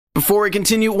Before we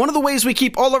continue, one of the ways we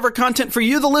keep all of our content for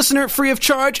you, the listener, free of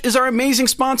charge is our amazing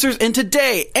sponsors, and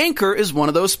today, Anchor is one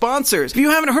of those sponsors. If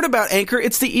you haven't heard about Anchor,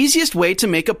 it's the easiest way to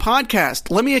make a podcast.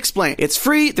 Let me explain. It's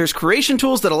free, there's creation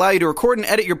tools that allow you to record and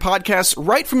edit your podcasts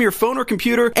right from your phone or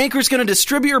computer. Anchor's going to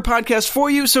distribute your podcast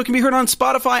for you so it can be heard on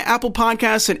Spotify, Apple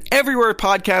Podcasts, and everywhere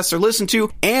podcasts are listened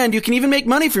to, and you can even make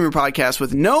money from your podcast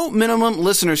with no minimum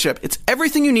listenership. It's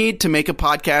everything you need to make a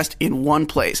podcast in one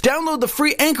place. Download the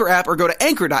free Anchor app or go to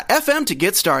anchor.fm to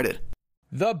get started.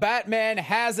 The Batman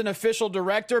has an official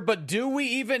director, but do we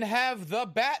even have the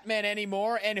Batman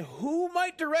anymore? And who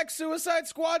might direct Suicide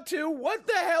Squad 2? What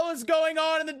the hell is going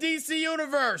on in the DC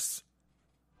universe?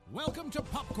 Welcome to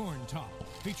Popcorn Talk,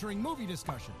 featuring movie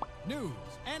discussion, news,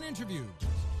 and interviews.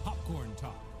 Popcorn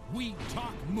Talk, we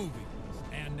talk movies.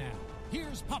 And now,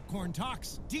 here's Popcorn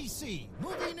Talk's DC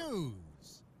Movie News.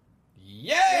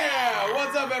 Yeah!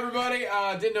 What's up, everybody?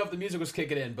 Didn't know if the music was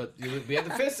kicking in, but we had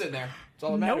the fists in there. That's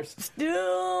all that matters.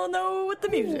 Still no with the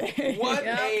music. What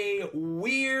a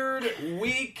weird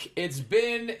week it's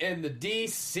been in the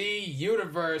DC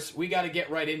universe. We got to get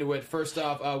right into it. First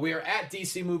off, we are at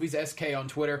DC Movies SK on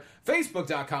Twitter,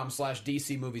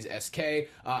 Facebook.com/DC Movies SK.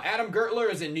 Adam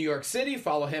Gertler is in New York City.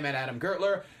 Follow him at Adam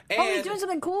Gertler. And he's doing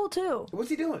something cool, too. What's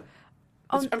he doing?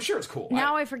 I'm sure it's cool.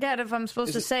 Now I forget if I'm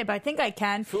supposed to say, but I think I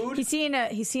can. Food? He's seeing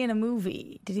a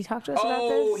movie. Did he talk to us about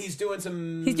this? Oh, he's doing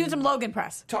some Logan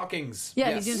Press. talkings. Yeah,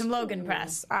 Yes. he's doing some Logan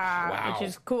Press, Wow. which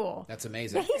is cool. That's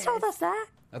amazing. Yeah, he told us that.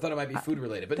 I thought it might be food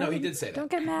related, but no, he did say that. Don't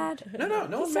get mad.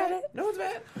 No one's said mad. it. No one's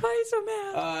mad. Why are you so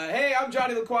mad? Hey, I'm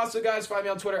Johnny LaQuasto, guys. Find me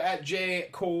on Twitter at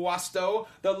jquasto.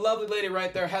 The lovely lady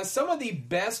right there has some of the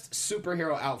best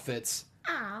superhero outfits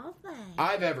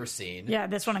I've ever seen. Yeah,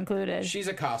 this one included. She's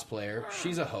a cosplayer.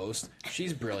 She's a host.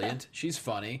 She's brilliant. She's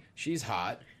funny. She's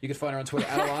hot. You can find her on Twitter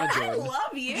at Alana Jordan. I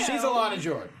love you. She's Alana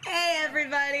Jordan. Hey,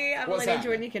 everybody. I'm What's Elena happening?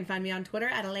 Jordan. You can find me on Twitter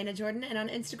at Elena Jordan and on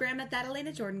Instagram at that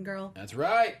Elena Jordan girl. That's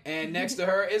right. And next to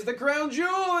her is the crown jewel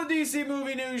of DC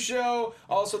Movie News Show.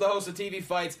 Also the host of TV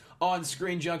Fights on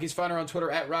Screen Junkies. Find her on Twitter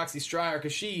at Roxy Stryer,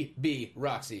 because she be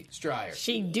Roxy Stryer.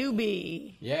 She do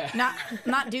be. Yeah.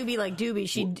 Not do be like Doobie.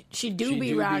 She do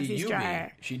be Roxy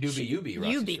Stryer. She do be you be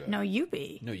Roxy You be. Stryer. No, you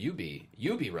be. No, you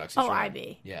be Roxy Oh, Stryer. I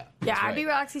be. Yeah. Yeah, that's I right. be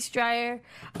Roxy Stryer.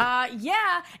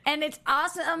 Yeah, and it's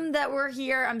awesome that we're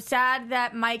here. I'm sad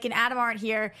that Mike and Adam aren't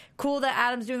here. Cool that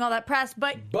Adam's doing all that press,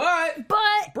 but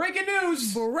breaking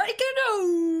news!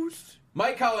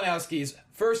 Mike Kalinowski's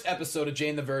first episode of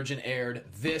Jane the Virgin aired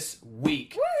this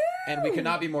week. Woo-hoo! And we could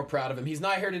not be more proud of him. He's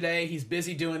not here today. He's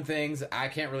busy doing things. I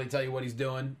can't really tell you what he's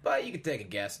doing, but you can take a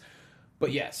guess.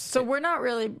 But yes. So we're not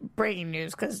really breaking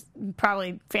news, because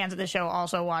probably fans of the show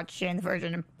also watch Jane the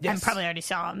Virgin and probably already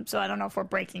saw him. So I don't know if we're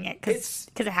breaking it because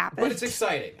it happened. But it's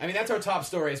exciting. I mean, that's our top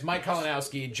story. Is Mike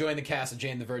Kalinowski joined the cast of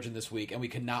Jane the Virgin this week, and we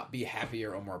could not be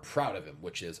happier or more proud of him,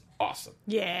 which is awesome.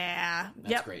 Yeah.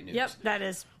 That's great news. Yep, that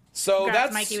is. So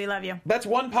Congrats, Mikey, we love you. That's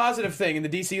one positive thing in the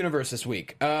DC universe this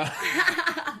week.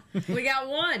 We got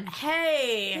one.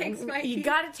 Hey, Thanks, Mikey. you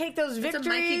got to take those It's a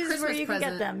Mikey victories Christmas where you can get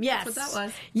present. them. Yes, That's what that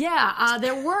was. Yeah,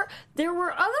 there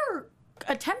were other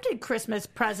attempted Christmas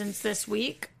presents this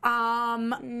week. Or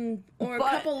a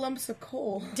couple lumps of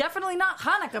coal. Definitely not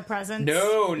Hanukkah presents.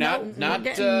 No, No.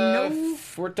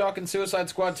 if we're talking Suicide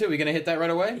Squad 2. We going to hit that right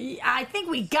away? I think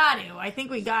we got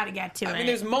to get to it. I mean,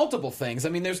 there's multiple things. I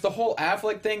mean, there's the whole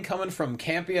Affleck thing coming from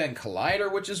Campia and Collider,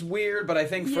 which is weird, but I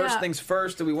think first things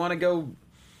first, do we want to go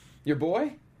your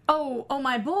boy? Oh,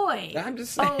 my boy. I'm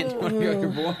just saying, do you want to go your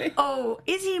boy? Oh,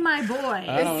 is he my boy?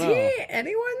 I don't know. Is he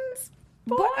anyone's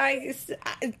boy?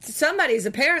 Somebody's,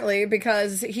 apparently,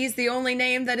 because he's the only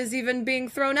name that is even being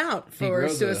thrown out for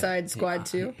Suicide Squad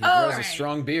 2. He grows a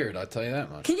strong beard, I'll tell you that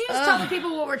much. Can you just tell the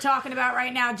people what we're talking about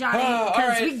right now, Johnny? all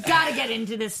Because right. we got to get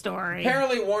into this story.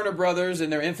 Apparently, Warner Brothers, in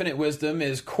their infinite wisdom,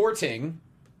 is courting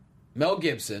Mel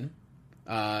Gibson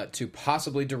to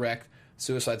possibly direct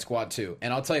Suicide Squad 2.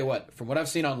 And I'll tell you what, from what I've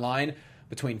seen online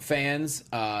between fans,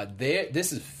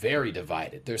 this is very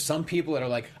divided. There's some people that are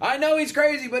like, I know he's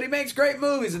crazy, but he makes great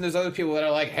movies. And there's other people that are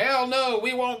like, hell no,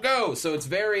 we won't go. So it's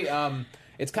very,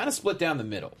 it's kind of split down the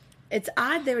middle. It's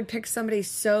odd they would pick somebody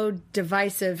so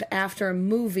divisive after a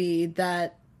movie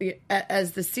that,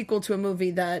 as the sequel to a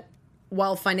movie that,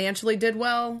 while financially did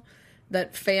well,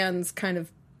 that fans kind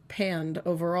of panned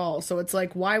overall. So it's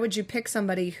like, why would you pick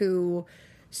somebody who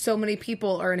so many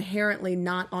people are inherently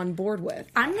not on board with?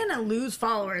 I'm going to lose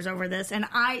followers over this, and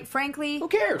I, frankly... Who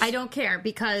cares? I don't care,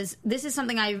 because this is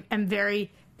something I am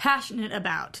very passionate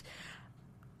about.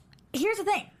 Here's the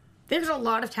thing. There's a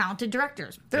lot of talented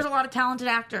directors. There's a lot of talented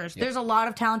actors. There's a lot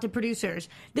of talented producers.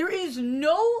 There is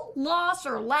no loss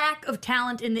or lack of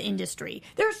talent in the industry.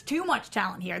 There's too much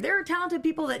talent here. There are talented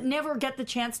people that never get the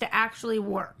chance to actually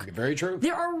work. Very true.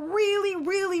 There are really,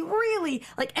 really, really,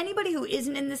 like anybody who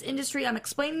isn't in this industry, I'm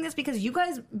explaining this because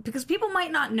because people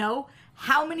might not know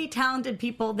how many talented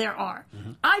people there are.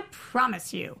 Mm-hmm. I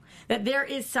promise you that there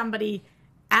is somebody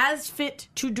as fit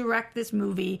to direct this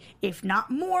movie, if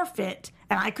not more fit,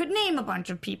 and I could name a bunch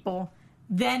of people,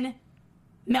 than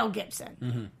Mel Gibson.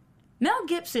 Mm-hmm. Mel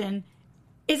Gibson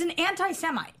is an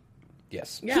anti-Semite.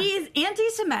 Yes. Yeah. He is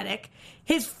anti-Semitic.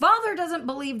 His father doesn't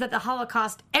believe that the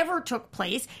Holocaust ever took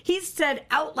place. He's said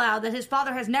out loud that his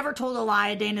father has never told a lie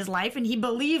a day in his life, and he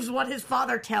believes what his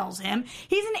father tells him.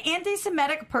 He's an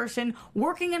anti-Semitic person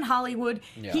working in Hollywood.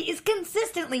 Yeah. He is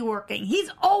consistently working. He's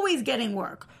always getting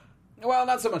work. Well,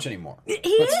 not so much anymore. He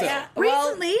is.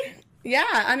 Recently. Yeah,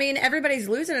 I mean, everybody's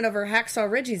losing it over Hacksaw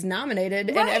Ridge. He's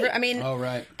nominated. Right. And oh,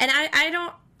 right. And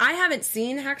I haven't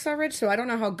seen Hacksaw Ridge, so I don't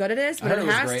know how good it is, but it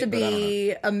has to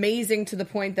be amazing to the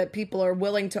point that people are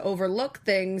willing to overlook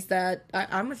things that,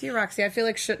 I'm with you, Roxy, I feel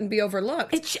like shouldn't be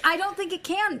overlooked. I don't think it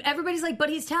can. Everybody's like, but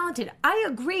he's talented. I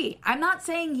agree. I'm not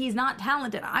saying he's not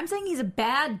talented. I'm saying he's a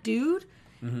bad dude.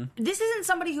 Mm-hmm. This isn't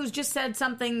somebody who's just said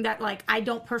something that, like, I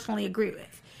don't personally agree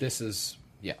with. This is,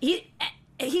 yeah.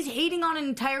 He's hating on an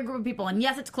entire group of people. And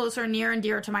yes, it's closer and near and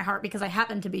dear to my heart because I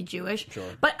happen to be Jewish. Sure.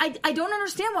 But I don't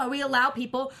understand why we allow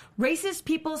people, racist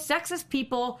people, sexist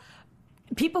people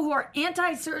who are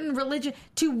anti-certain religion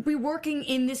to be working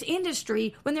in this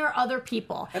industry when there are other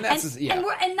people. And that's, and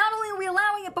not only are we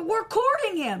allowing it, but we're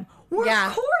courting him. We're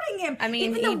courting him. I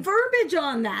mean, even the verbiage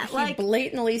on that. He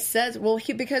blatantly says,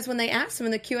 because when they asked him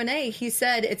in the Q&A, he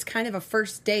said it's kind of a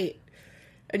first date.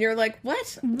 And you're like,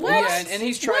 what? Yeah, and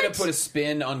he's trying to put a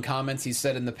spin on comments he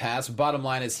said in the past. Bottom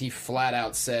line is he flat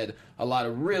out said a lot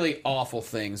of really awful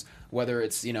things, whether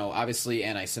it's, obviously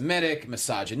anti-Semitic,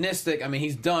 misogynistic. I mean,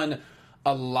 he's done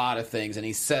a lot of things, and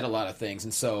he's said a lot of things.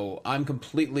 And so I'm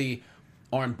completely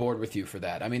on board with you for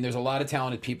that. I mean, there's a lot of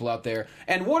talented people out there.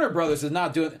 And Warner Brothers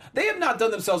they have not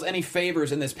done themselves any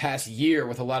favors in this past year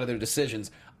with a lot of their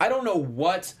decisions. I don't know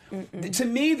what. To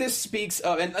me, this speaks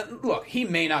of, and look, he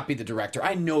may not be the director.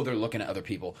 I know they're looking at other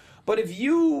people. But if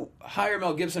you hire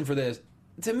Mel Gibson for this,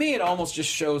 to me, it almost just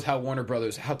shows how Warner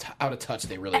Brothers, how out of touch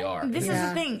they really are. This is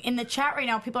the thing. In the chat right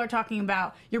now, people are talking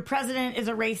about your president is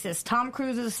a racist. Tom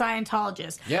Cruise is a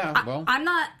Scientologist. Yeah, well, I'm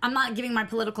not giving my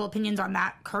political opinions on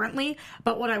that currently.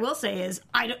 But what I will say is,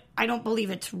 I don't believe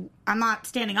it's. I'm not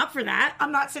standing up for that.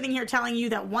 I'm not sitting here telling you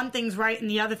that one thing's right and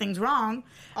the other thing's wrong.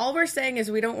 All we're saying is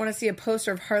we don't want to see a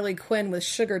poster of Harley Quinn with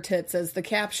sugar tits as the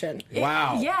caption.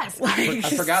 Wow. Yes. I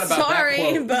forgot about that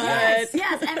quote. But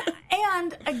yes.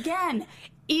 And again,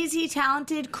 is he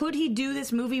talented? Could he do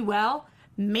this movie well?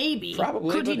 Maybe.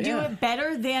 Probably. Could he do it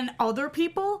better than other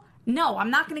people? No,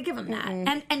 I'm not going to give him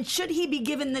that. And should he be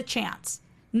given the chance?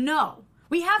 No.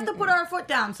 We have to put our foot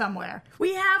down somewhere.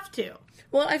 We have to.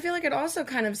 Well, I feel like it also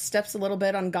kind of steps a little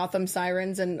bit on Gotham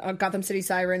Sirens and Gotham City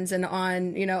Sirens and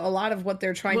on, a lot of what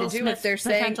they're trying to do. Smith's if they're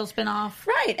saying potential spinoff.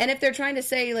 Right. And if they're trying to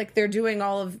say, like, they're doing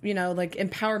all of, like,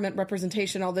 empowerment,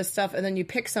 representation, all this stuff, and then you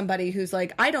pick somebody who's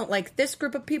like, I don't like this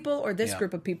group of people or this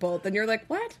group of people, then you're like,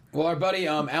 what? Well, our buddy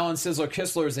Alan Sizzler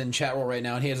Kistler is in chat roll right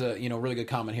now, and he has a really good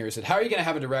comment here. He said, how are you going to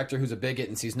have a director who's a bigot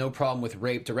and sees no problem with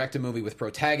rape direct a movie with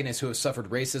protagonists who have suffered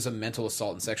racism, mental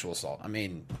assault, and sexual assault? I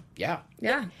mean, yeah.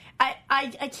 Yeah.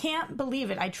 I can't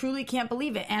believe it. I truly can't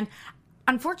believe it. And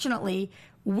unfortunately,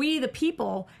 we, the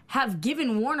people, have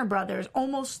given Warner Brothers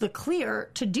almost the clear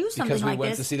to do something like this. Because we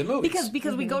went to see the movies.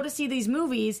 Because we go to see these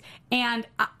movies, and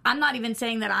I'm not even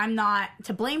saying that I'm not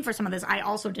to blame for some of this. I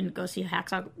also didn't go see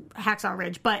Hacksaw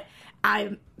Ridge, but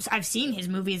I've seen his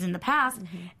movies in the past,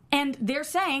 and they're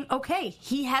saying, okay,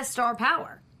 he has star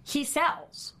power. He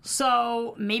sells.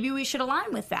 So maybe we should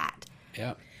align with that.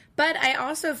 Yeah. But I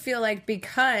also feel like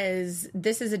because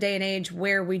this is a day and age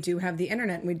where we do have the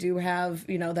internet and we do have,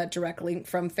 that direct link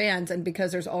from fans, and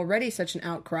because there's already such an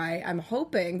outcry, I'm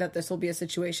hoping that this will be a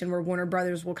situation where Warner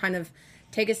Brothers will kind of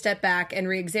take a step back and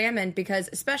re-examine, because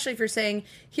especially if you're saying,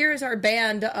 here's our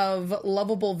band of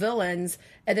lovable villains,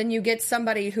 and then you get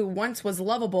somebody who once was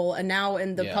lovable and now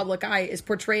in the public eye is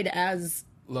portrayed as...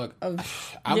 Look, I'm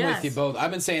with you both.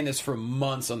 I've been saying this for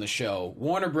months on the show.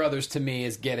 Warner Brothers, to me,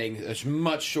 is getting a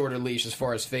much shorter leash as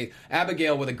far as faith.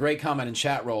 Abigail with a great comment in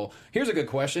chat roll. Here's a good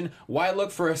question. Why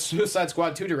look for a Suicide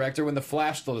Squad 2 director when The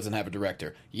Flash still doesn't have a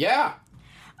director? Yeah.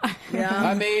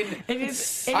 I mean, it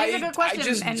is a good question. I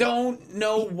just don't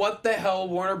know what the hell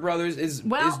Warner Brothers is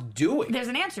doing. There's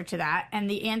an answer to that, and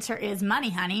the answer is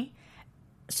money, honey.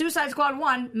 Suicide Squad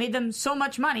 1 made them so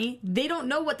much money, they don't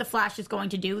know what The Flash is going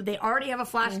to do. They already have a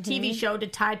Flash TV show to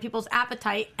tide people's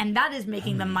appetite, and that is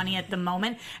making them money at the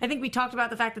moment. I think we talked about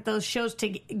the fact that those shows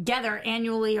together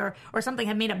annually or something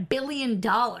have made $1 billion.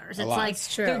 It's like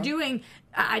true. they're doing...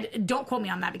 don't quote me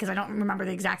on that because I don't remember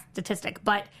the exact statistic,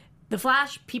 but The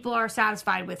Flash, people are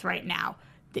satisfied with right now.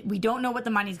 We don't know what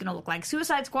the money's going to look like.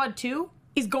 Suicide Squad 2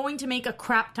 is going to make a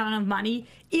crap ton of money.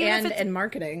 And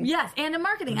marketing. Yes, and in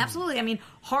marketing, absolutely. I mean,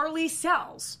 Harley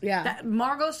sells. Yeah.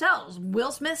 Margot sells.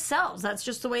 Will Smith sells. That's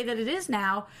just the way that it is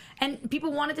now. And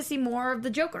people wanted to see more of the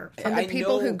Joker. And the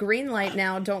people who greenlight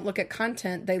now don't look at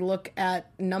content. They look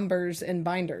at numbers and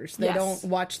binders. They don't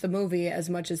watch the movie as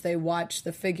much as they watch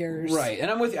the figures. Right. And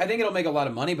I'm with you. I think it'll make a lot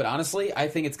of money, but honestly, I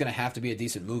think it's going to have to be a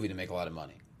decent movie to make a lot of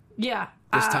money. Yeah.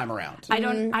 This time around. I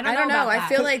don't know. About I that.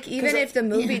 feel like even if the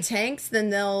movie tanks, then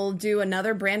they'll do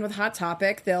another brand with Hot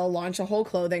Topic. They'll launch a whole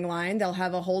clothing line. They'll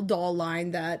have a whole doll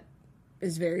line that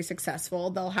is very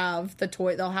successful. They'll have the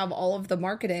toy. They'll have all of the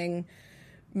marketing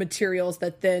materials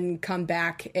that then come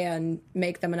back and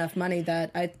make them enough money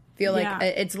that I feel like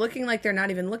it's looking like they're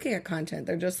not even looking at content.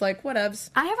 They're just like,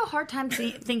 whatevs. I have a hard time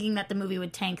thinking that the movie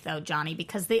would tank, though, Johnny,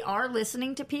 because they are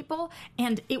listening to people,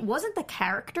 and it wasn't the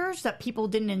characters that people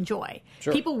didn't enjoy.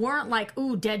 Sure. People weren't like,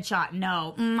 ooh, Deadshot,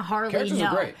 no. Harley, Characters no.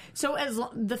 are great. So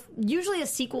usually a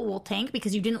sequel will tank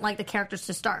because you didn't like the characters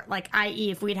to start. Like,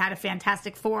 i.e., if we'd had a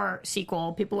Fantastic Four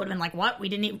sequel, people would have been like, what? We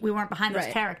weren't behind those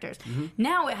characters. Mm-hmm.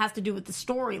 Now it has to do with the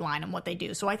storyline and what they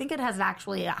do. So I think it has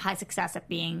actually a high success at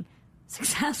being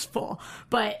successful,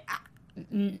 but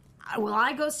will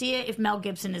I go see it if Mel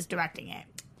Gibson is directing it?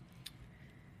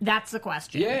 That's the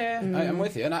question. Yeah, I'm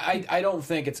with you, and I don't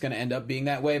think it's going to end up being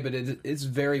that way. But it's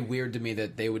very weird to me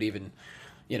that they would even,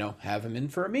 have him in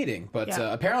for a meeting. But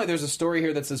apparently, there's a story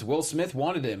here that says Will Smith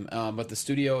wanted him, but the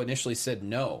studio initially said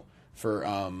no for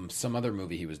some other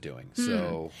movie he was doing.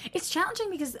 So it's challenging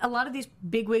because a lot of these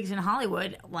bigwigs in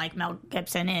Hollywood, like Mel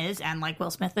Gibson is and like Will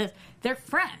Smith is, they're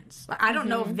friends. I don't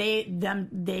know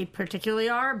if they particularly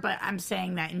are, but I'm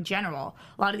saying that in general,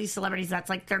 a lot of these celebrities, that's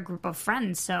like their group of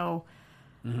friends. So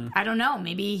I don't know.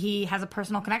 Maybe he has a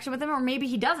personal connection with them, or maybe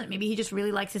he doesn't. Maybe he just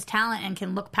really likes his talent and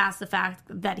can look past the fact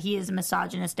that he is a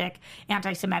misogynistic,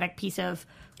 anti-Semitic piece of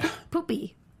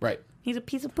poopy. Right. He's a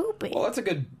piece of poopy. Well, that's a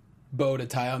good bow to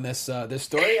tie on this this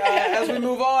story. As we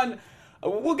move on,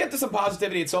 we'll get to some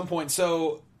positivity at some point.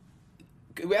 So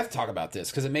we have to talk about this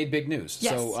because it made big news.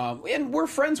 Yes. So and we're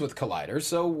friends with Collider,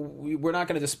 so we're not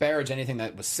going to disparage anything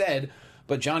that was said.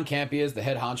 But John Campea is the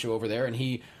head honcho over there, and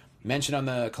he mentioned on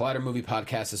the Collider Movie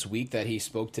Podcast this week that he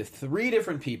spoke to 3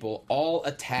 different people, all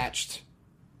attached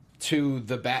to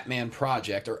the Batman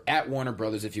project, or at Warner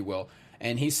Brothers, if you will.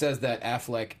 And he says that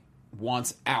Affleck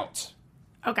wants out.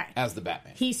 Okay. As the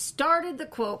Batman. He started the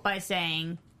quote by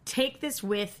saying, take this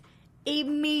with a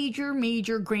major,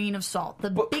 major grain of salt. The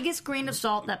biggest grain of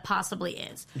salt that possibly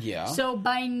is. Yeah. So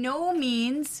by no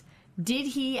means did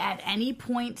he at any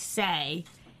point say,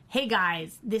 hey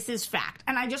guys, this is fact.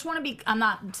 And I just want to be, I'm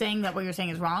not saying that what you're saying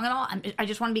is wrong at all. I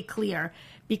just want to be clear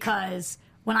because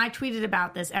when I tweeted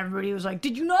about this, everybody was like,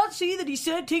 did you not see that he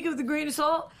said take it with a grain of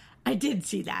salt? I did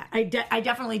see that. I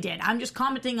definitely did. I'm just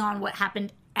commenting on what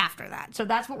happened after that. So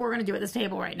that's what we're going to do at this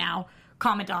table right now.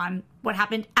 Comment on what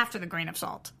happened after the grain of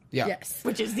salt. Yeah. Yes.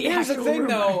 Which is the Here's the actual thing, rumor.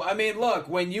 though. I mean, look,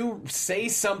 when you say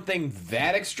something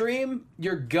that extreme,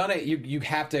 you're gonna you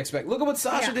have to expect. Look at what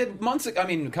Sasha did months ago. I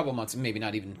mean, a couple months, maybe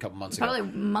not even a couple months ago. Probably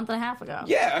a month and a half ago.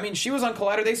 Yeah, I mean, she was on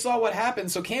Collider. They saw what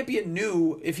happened, so Campea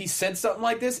knew if he said something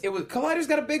like this, Collider's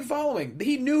got a big following.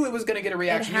 He knew it was going to get a It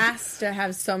reaction. has to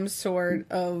have some sort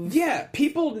of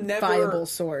People never viable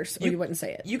source, or you wouldn't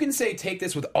say it. You can say take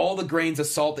this with all the grains of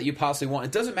salt that you possibly want.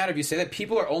 It doesn't matter if you say that.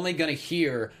 People are only going to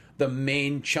hear the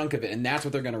main chunk of it, and that's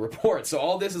what they're going to report. So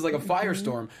all this is like a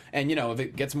firestorm, and if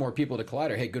it gets more people to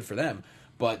Collider, hey, good for them.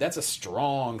 But that's a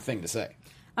strong thing to say.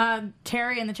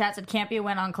 Terry in the chat said Campea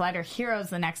went on Collider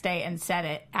Heroes the next day and said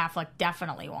it. Affleck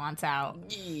definitely wants out.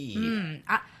 This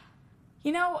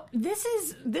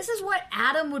is what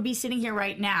Adam would be sitting here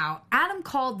right now. Adam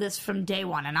called this from day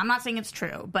one, and I'm not saying it's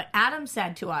true, but Adam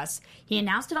said to us, he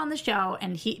announced it on the show,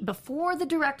 and before the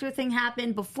director thing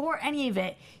happened, before any of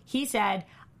it, he said,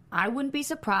 I wouldn't be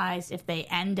surprised if they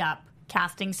end up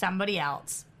casting somebody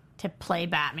else to play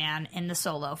Batman in the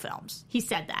solo films. He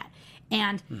said that.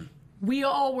 And we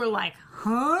all were like,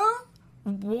 huh?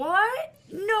 What?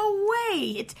 No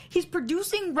way. He's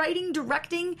producing, writing,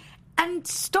 directing, and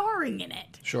starring in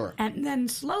it. Sure. And then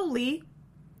slowly,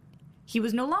 he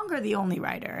was no longer the only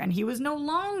writer, and he was no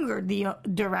longer the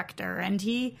director, and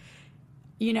he,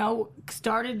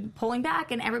 started pulling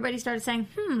back, and everybody started saying,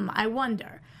 I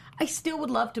wonder. I still would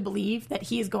love to believe that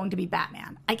he is going to be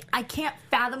Batman. I can't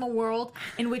fathom a world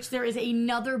in which there is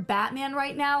another Batman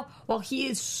right now while he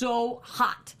is so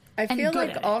hot. I and feel good like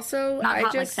at it. also not I hot,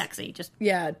 like just sexy, just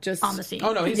just on the scene.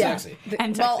 Oh no, he's yeah. sexy.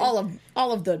 And well, sexy.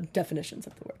 all of the definitions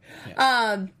of the word.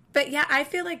 Yeah. But yeah, I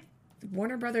feel like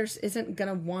Warner Brothers isn't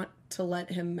gonna want to let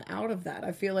him out of that.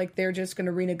 I feel like they're just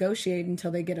gonna renegotiate until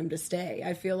they get him to stay.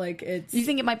 I feel like it's. Do you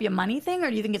think it might be a money thing, or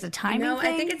do you think it's a timing No,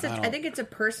 thing? I think it's a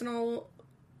personal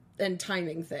and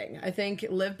timing thing. I think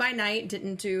Live by Night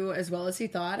didn't do as well as he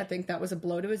thought. I think that was a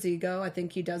blow to his ego. I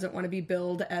think he doesn't want to be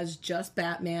billed as just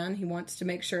Batman. He wants to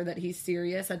make sure that he's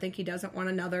serious. I think he doesn't want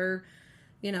another,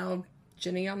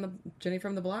 Jenny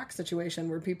from the Block situation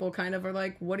where people kind of are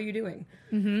like, "What are you doing?"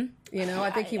 Mm-hmm.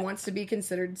 I think he wants to be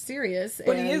considered serious.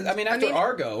 But he is. I mean, after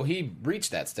Argo, he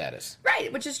reached that status.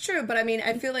 Right, which is true, but I mean,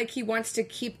 I feel like he wants to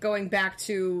keep going back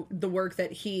to the work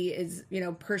that he is,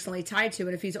 personally tied to,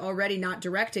 and if he's already not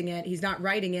directing it, he's not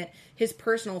writing it, his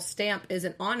personal stamp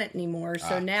isn't on it anymore,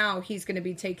 so now he's going to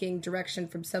be taking direction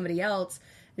from somebody else,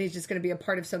 and he's just going to be a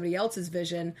part of somebody else's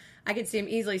vision. I could see him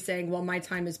easily saying, well, my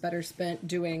time is better spent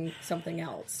doing something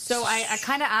else. So I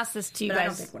kind of asked this to you But I don't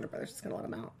guys. think Warner Brothers is going to let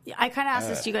him out. I kind of asked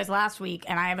this to you guys last week,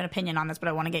 and I have an opinion on this, but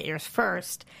I want to get yours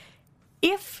first.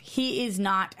 If he is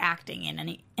not acting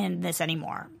in this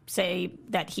anymore, say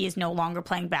that he is no longer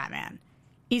playing Batman,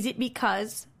 is it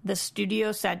because the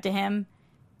studio said to him,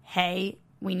 "Hey,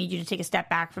 we need you to take a step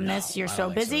back from this. You're I so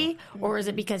don't think busy," or is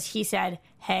it because he said,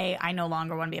 "Hey, I no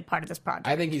longer want to be a part of this project"?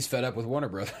 I think he's fed up with Warner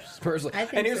Brothers personally. I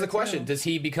think And here's so, the question: too. does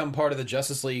he become part of the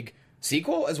Justice League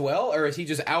sequel as well, or is he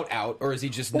just out, or is he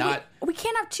just not? We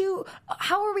can't have two.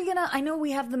 How are we gonna? I know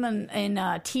we have them in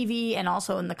TV and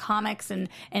also in the comics and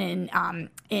in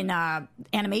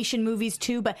animation movies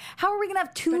too. But how are we gonna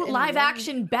have two in live one-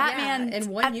 action Batman yeah, in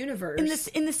one universe.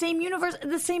 in the same universe at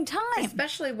the same time?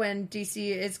 Especially when DC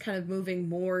is kind of moving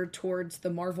more towards the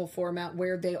Marvel format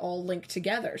where they all link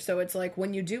together. So it's like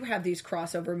when you do have these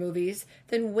crossover movies,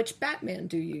 then which Batman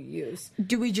do you use?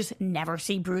 Do we just never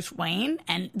see Bruce Wayne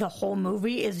and the whole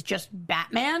movie is just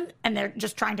Batman and they're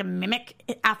just trying to mimic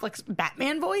Affleck's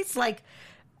Batman voice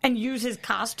and use his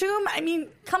costume? I mean,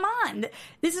 come on.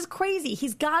 This is crazy.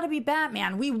 He's got to be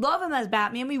Batman. We love him as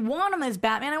Batman. We want him as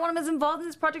Batman. I want him as involved in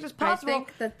this project as possible. I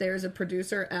think that there's a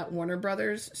producer at Warner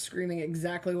Brothers screaming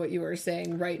exactly what you are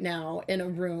saying right now in a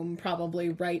room, probably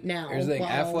right now. Here's the thing,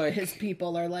 while Affleck- his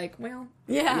people are like, well,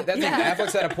 Yeah. That's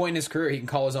Affleck's at a point in his career he can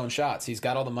call his own shots. He's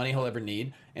got all the money he'll ever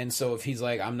need, and so if he's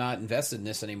like, I'm not invested in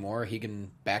this anymore, he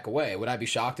can back away. Would I be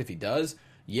shocked if he does?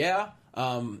 Yeah,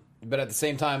 but at the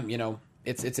same time,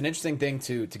 it's an interesting thing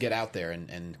to get out there,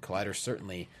 and Collider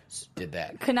certainly did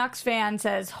that. Canucks fan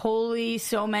says, "Holy,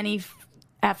 so many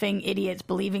effing idiots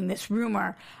believing this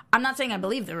rumor." I'm not saying I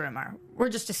believe the rumor. We're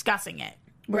just discussing it.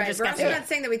 We're just We're also discussing not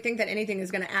saying that we think that anything is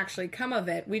going to actually come of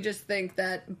it. We just think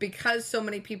that because so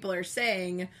many people are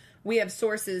saying we have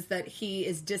sources that he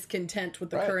is discontent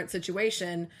with the Right. current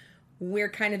situation, we're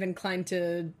kind of inclined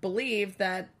to believe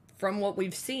that from what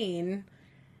we've seen,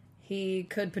 he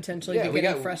could potentially Yeah, be we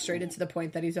getting got- frustrated to the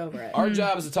point that he's over it. Our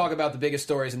job is to talk about the biggest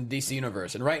stories in the DC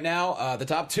universe, and right now, the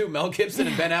top two, Mel Gibson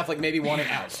and Ben Affleck, maybe wanting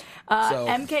out. So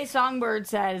MK Songbird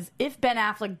says, if Ben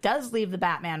Affleck does leave the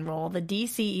Batman role, the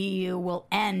DCEU will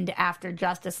end after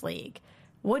Justice League.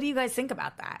 What do you guys think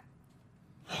about that?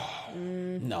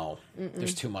 no,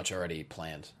 there's too much already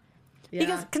planned. Yeah.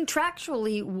 Because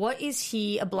contractually, what is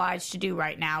he obliged to do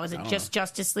right now? Is it just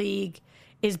Justice League?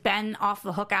 Is Ben off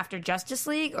the hook after Justice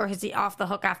League, or is he off the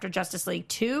hook after Justice League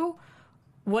 2?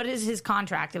 What is his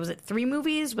contract? Was it 3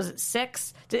 movies? Was it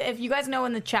 6? If you guys know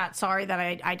in the chat, sorry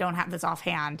that I don't have this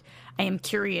offhand. I am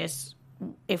curious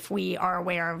if we are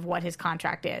aware of what his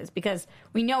contract is, because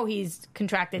we know he's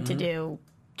contracted to do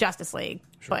Justice League,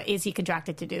 but is he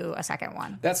contracted to do a second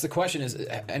one? That's the question is,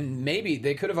 and maybe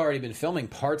they could have already been filming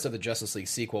parts of the Justice League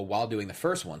sequel while doing the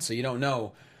first one, so you don't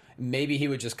know. Maybe he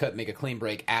would just make a clean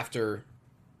break after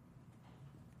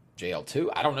JL2.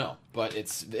 I don't know, but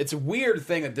it's a weird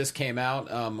thing that this came out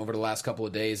over the last couple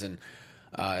of days, and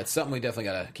it's something we definitely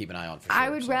got to keep an eye on. For sure, I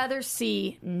would rather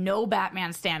see no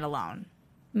Batman standalone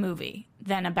movie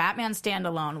than a Batman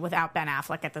standalone without Ben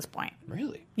Affleck at this point.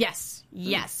 Really. Yes,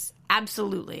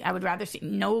 absolutely. I would rather see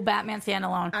no Batman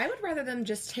standalone. I would rather them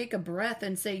just take a breath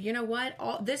and say, you know what,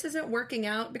 this isn't working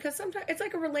out, because sometimes it's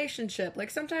like a relationship. Like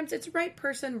sometimes it's right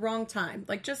person, wrong time.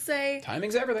 Like just say,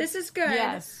 Timing's everything. this is good.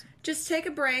 Yes. Just take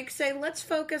a break. Say, let's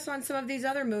focus on some of these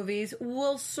other movies.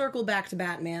 We'll circle back to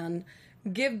Batman.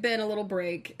 Give Ben a little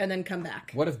break and then come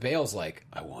back. What if Bale's like,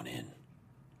 I want in?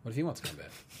 What if he wants to come back?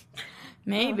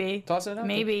 Maybe. Toss it out there.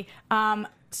 Maybe.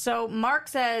 So Mark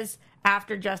says,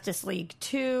 after Justice League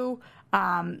 2.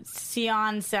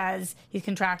 Sion says he's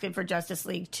contracted for Justice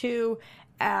League 2.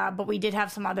 But we did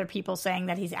have some other people saying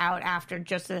that he's out after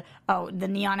the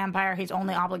Neon Empire. He's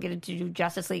only obligated to do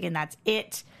Justice League, and that's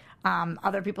it.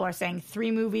 Other people are saying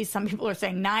 3 movies. Some people are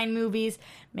saying 9 movies.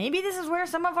 Maybe this is where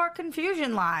some of our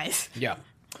confusion lies. Yeah.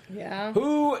 Yeah.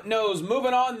 Who knows?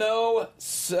 Moving on, though.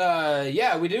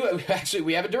 We do. Actually,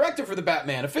 we have a director for the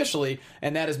Batman officially,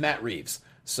 and that is Matt Reeves.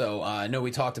 So I know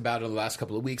we talked about it in the last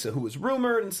couple of weeks of who was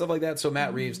rumored and stuff like that. So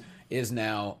Matt Reeves is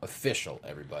now official,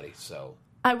 everybody. So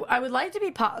I would like to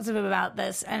be positive about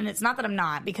this, and it's not that I'm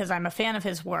not, because I'm a fan of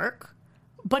his work,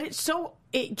 but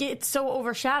it gets so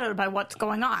overshadowed by what's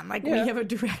going on. Like, we have a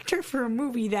director for a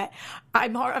movie that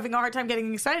I'm having a hard time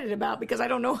getting excited about because I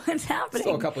don't know what's happening.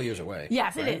 still a couple of years away.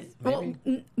 Yes, right? It is. Maybe.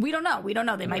 Well, we don't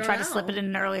know. They might try to slip it in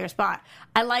an earlier spot.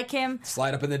 I like him.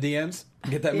 Slide up in the DMs.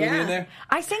 Get that movie in there.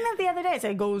 I sang that the other day. I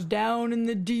said, "It goes down in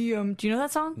the DM." Do you know that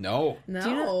song? No. Do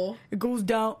you know? It goes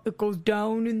down. It goes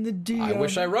down in the DM. I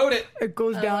wish I wrote it. It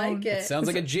goes down. Like it. It sounds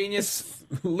like a genius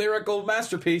lyrical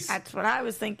masterpiece. That's what I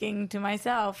was thinking to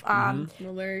myself. Well,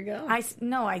 there you go. I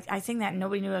sing that and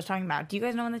nobody knew what I was talking about. Do you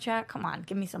guys know in the chat? Come on,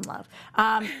 give me some love.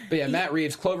 But yeah, Matt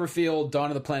Reeves, Cloverfield, Dawn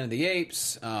of the Planet of the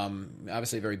Apes.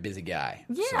 Obviously a very busy guy.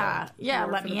 Yeah, So. yeah.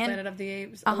 War Let for me the in. Planet of the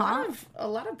Apes. Uh-huh. A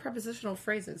lot of prepositional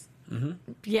phrases.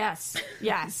 Yes.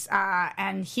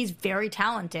 And he's very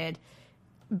talented.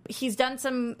 He's done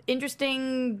some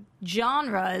interesting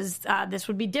genres. This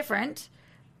would be different,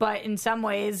 but in some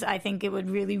ways, I think it would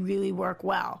really, really work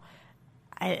well.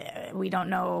 We don't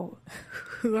know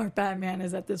who our Batman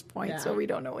is at this point, so we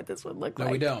don't know what this would look like.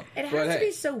 No, we don't. It has to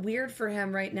be so weird for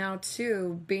him right now,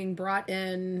 too, being brought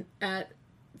in at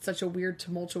such a weird,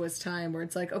 tumultuous time where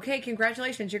it's like, okay,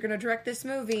 congratulations, you're going to direct this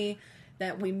movie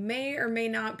that we may or may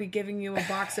not be giving you a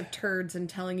box of turds and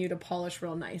telling you to polish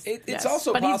real nice. It's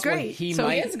also But he's possible great. he So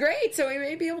might. he is great, so he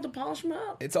may be able to polish them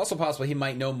up. It's also possible he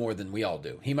might know more than we all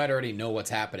do. He might already know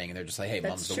what's happening, and they're just like, "Hey,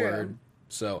 That's mum's the true. word."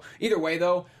 So either way,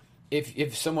 though,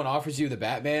 if someone offers you the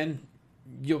Batman,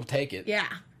 you'll take it. Yeah.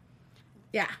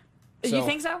 Yeah. So- You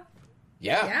think so?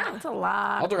 Yeah. Yeah. That's a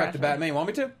lot. I'll direct the pressure. Batman. You want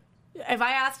me to? If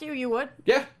I asked you, you would?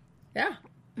 Yeah. Yeah.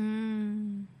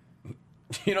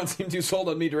 You don't seem too sold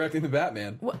on me directing the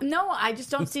Batman. Well, no, I just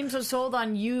don't seem so sold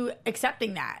on you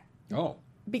accepting that. Oh.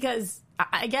 Because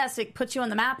I guess it puts you on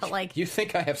the map, but like, You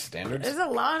think I have standards? there's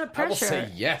a lot of I will pressure.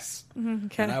 say yes,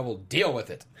 Okay. and I will deal with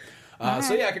it.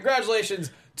 So yeah,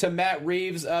 congratulations to Matt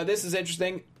Reeves. This is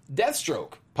interesting.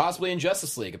 Deathstroke, possibly in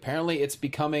Justice League. Apparently, it's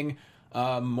becoming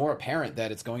more apparent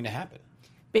that it's going to happen.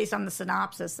 Based on the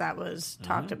synopsis that was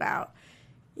talked about.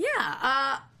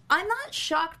 Yeah, I'm not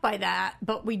shocked by that,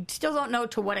 but we still don't know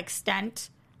to what extent,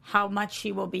 how much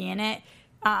he will be in it.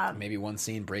 Maybe one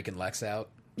scene breaking Lex out.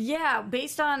 Yeah,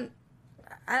 based on,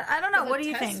 I don't know. The What do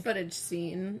you test think? footage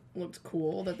scene looked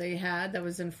cool that they had that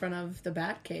was in front of the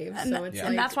Batcave. And, So it's and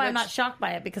like, that's why I'm which- not shocked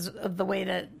by it, because of the way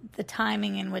that the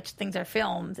timing in which things are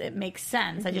filmed, it makes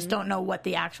sense. I just don't know what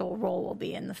the actual role will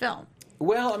be in the film.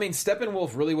 Well, I mean,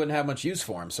 Steppenwolf really wouldn't have much use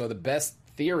for him, so the best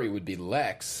theory would be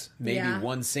Lex. Maybe Yeah.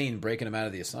 one scene breaking him out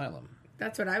of the asylum.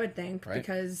 That's what I would think, Right.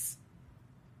 because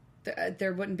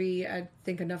there wouldn't be, I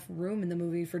think, enough room in the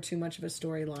movie for too much of a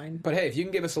storyline. But hey, if you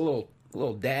can give us a little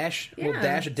dash, a little Yeah.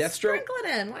 dash of Deathstroke. Sprinkle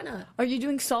it in. Why not? Are you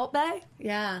doing Salt Bay?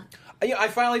 Yeah. Yeah, I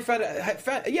finally found.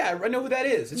 Yeah, I know who that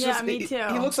is. It's Yeah, just, me too.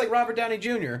 He looks like Robert Downey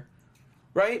Jr.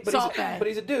 Right, but Salt Bae.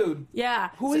 he's a dude. Yeah.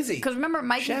 Who is he? Because remember,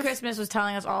 Mikey Chef? Christmas was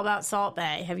telling us all about Salt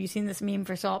Bay. Have you seen this meme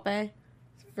for Salt Bay?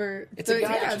 It's a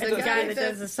guy- yeah, it's the a guy that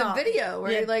does the the salt. video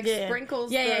where he like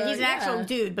sprinkles. Yeah, the- he's an actual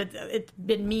dude, but it's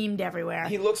been memed everywhere.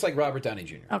 He looks like Robert Downey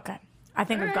Jr. Okay. I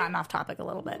think we've right. gotten off topic a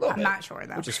little bit. Little I'm bit, not sure,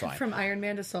 though. which is fine. From Iron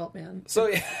Man to Salt Man. So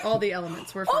yeah, All the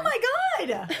elements. We're fine. Oh, my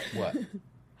God! what?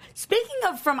 Speaking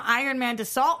of from Iron Man to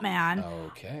Salt Man,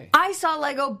 Okay. I saw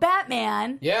Lego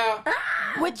Batman. Yeah.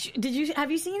 Which have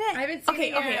you seen it? I haven't seen it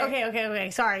yet.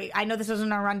 Okay. Sorry, I know this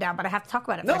wasn't a rundown, but I have to talk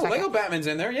about it. For No, a second. Lego Batman's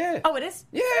in there. Yeah. Oh, it is.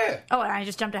 Yeah. Oh, and I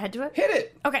just jumped ahead to it. Hit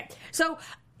it. Okay, so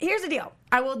here's the deal.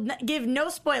 I will give no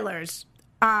spoilers.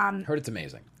 Heard it's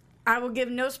amazing. I will give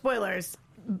no spoilers.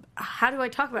 How do I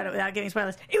talk about it without giving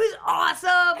spoilers? It was awesome.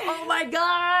 Oh my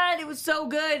God. It was so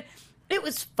good. It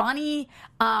was funny.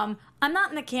 I'm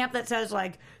not in the camp that says,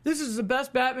 like, this is the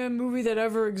best Batman movie that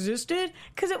ever existed.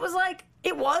 Because it was like,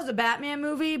 it was a Batman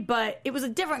movie, but it was a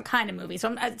different kind of movie.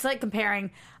 So it's like comparing,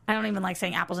 I don't even like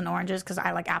saying apples and oranges because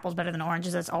I like apples better than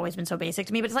oranges. That's always been so basic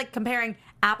to me. But it's like comparing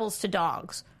apples to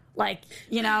dogs. Like,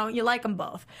 you know, you like them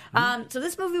both. So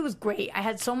this movie was great. I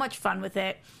had so much fun with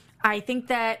it. I think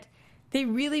that They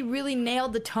really, really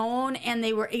nailed the tone, and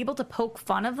they were able to poke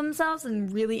fun of themselves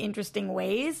in really interesting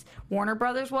ways. Warner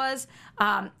Brothers was.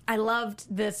 I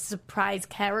loved the surprise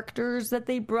characters that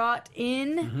they brought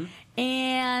in,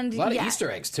 and A lot of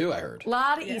Easter eggs too, I heard. A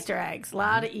lot of Easter eggs.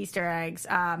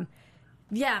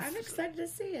 Yeah, I'm excited to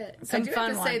see it. Some I do fun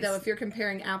have to say, ones. though, if you're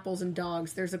comparing apples and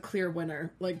dogs, there's a clear winner.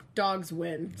 Like, dogs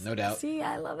win. No doubt. See,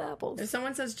 I love apples. If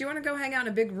someone says, do you want to go hang out in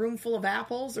a big room full of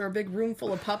apples or a big room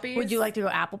full of puppies? Would you like to go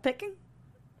apple picking?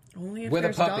 Only if With a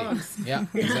there's puppy. dogs. Yeah,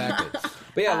 exactly.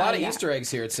 But yeah, a lot of yeah. Easter eggs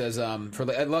here. It says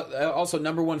also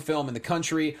 #1 film in the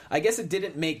country. I guess it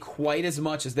didn't make quite as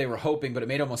much as they were hoping, but it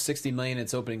made almost $60 million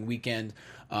its opening weekend.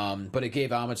 But it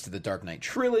gave homage to the Dark Knight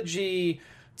trilogy,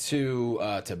 to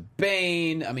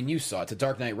Bane. I mean, you saw it, to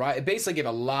Dark Knight Rise. It basically gave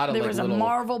a lot of There was little, a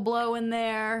Marvel blow in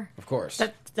there. of course.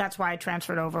 That's why I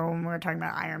transferred over when we were talking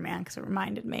about Iron Man, because it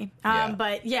reminded me. Yeah.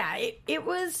 But yeah, it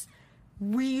was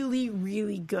really,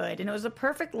 really good. And it was a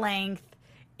perfect length.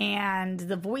 And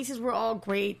the voices were all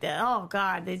great. Oh,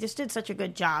 God, they just did such a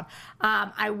good job.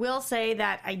 I will say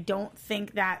that I don't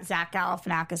think that Zach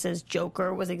Galifianakis'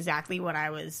 Joker was exactly what I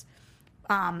was...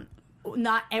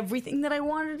 not everything that I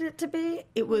wanted it to be.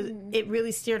 It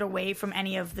really steered away from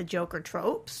any of the Joker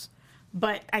tropes.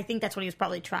 But I think that's what he was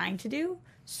probably trying to do.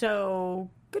 So,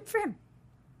 good for him.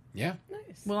 Yeah.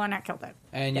 Nice. Will Arnett killed it.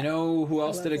 And you know who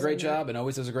else did a great job and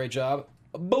always does a great job?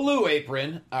 Blue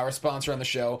Apron, our sponsor on the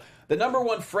show, the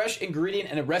 #1 fresh ingredient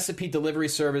and a recipe delivery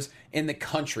service in the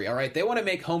country. All right, they want to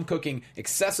make home cooking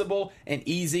accessible and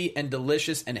easy and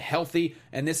delicious and healthy,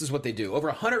 and this is what they do. Over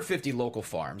 150 local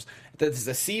farms. The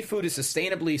seafood is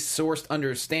sustainably sourced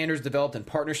under standards developed in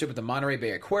partnership with the Monterey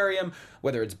Bay Aquarium.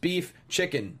 Whether it's beef,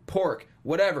 chicken, pork,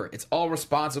 whatever, it's all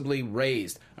responsibly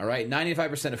raised. All right,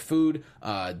 95% of food.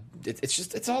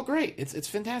 It's all great. It's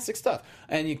fantastic stuff,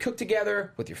 and you cook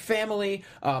together with your family.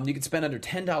 You can spend under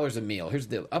 $10 a meal. Here's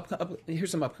the here's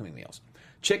some upcoming meals: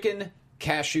 chicken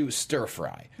cashew stir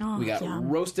fry. We got yum.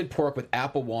 roasted pork with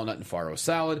apple, walnut, and farro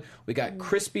salad. We got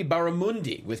crispy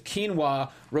barramundi with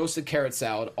quinoa, roasted carrot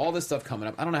salad. All this stuff coming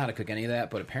up. I don't know how to cook any of that,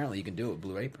 but apparently you can do it with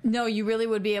Blue Apron. No, you really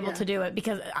would be able to do it,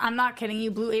 because I'm not kidding you.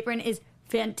 Blue Apron is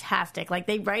fantastic. Like,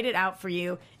 they write it out for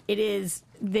you. It is...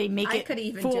 They make I it could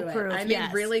even foolproof. do it. I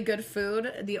Yes. made really good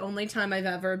food. The only time I've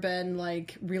ever been,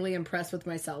 like, really impressed with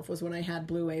myself was when I had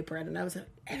Blue Apron, and I was like,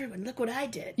 everyone, look what I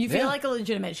did. You feel Yeah. like a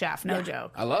legitimate chef. No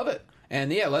joke. I love it.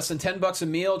 And yeah, less than $10 a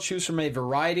meal. Choose from a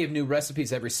variety of new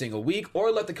recipes every single week,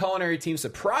 or let the culinary team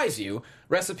surprise you.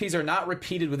 Recipes are not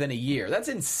repeated within a year. That's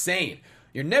insane.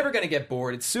 You're never going to get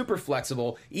bored. It's super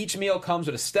flexible. Each meal comes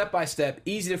with a step-by-step,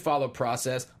 easy-to-follow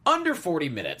process, under 40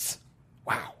 minutes.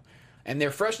 Wow. And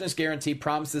their freshness guarantee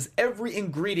promises every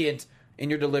ingredient in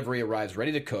your delivery arrives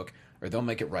ready to cook, or they'll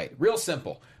make it right. Real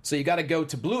simple. So you got to go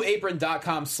to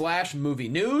blueapron.com/movie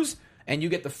news, and you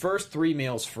get the first 3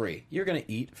 meals free. You're going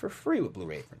to eat for free with Blue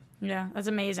Apron. Yeah, that's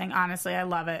amazing. Honestly, I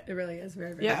love it. It really is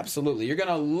very, very Yeah. Absolutely. You're going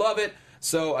to love it.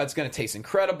 So it's going to taste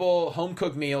incredible. Home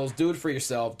cooked meals. Do it for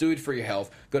yourself. Do it for your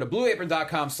health. Go to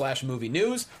blueapron.com/movie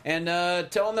news and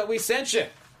tell them that we sent you.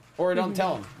 Or don't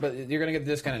tell them, but you're going to get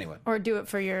the discount anyway. Or do it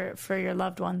for your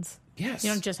loved ones. Yes.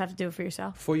 You don't just have to do it for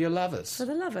yourself. For your lovers. For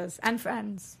the lovers and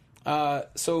friends.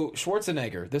 So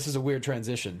Schwarzenegger, this is a weird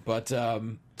transition, but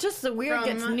Just the weird From-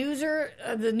 gets newser.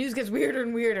 The news gets weirder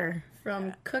and weirder.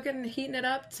 From cooking, heating it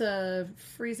up to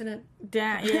freezing it.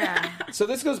 Yeah. so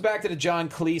this goes back to the John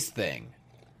Cleese thing.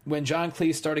 When John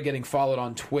Cleese started getting followed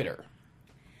on Twitter.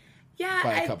 Yeah,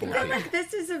 By a I couple feel of people. like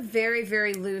this is a very,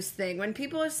 very loose thing. When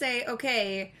people say,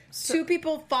 okay, 2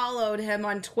 people followed him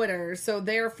on Twitter, so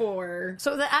therefore...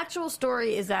 So the actual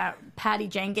story is that Patty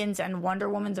Jenkins and Wonder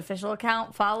Woman's official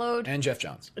account followed. And Jeff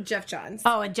Johns. Jeff Johns.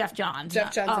 Oh, and Jeff Johns.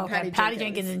 Jeff Johns and okay. Patty Jenkins.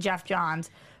 Jenkins and Jeff Johns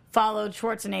followed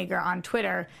Schwarzenegger on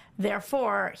Twitter.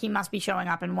 Therefore, he must be showing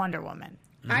up in Wonder Woman.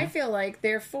 I feel like,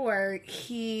 therefore,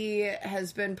 he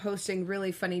has been posting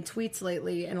really funny tweets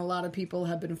lately, and a lot of people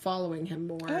have been following him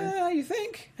more. You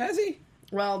think? Has he?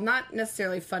 Well, not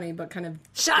necessarily funny, but kind of...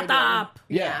 Shut bitter. up!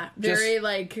 Yeah, Very,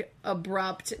 like,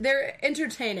 abrupt. They're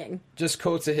entertaining. Just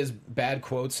quotes of his bad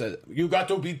quotes. You got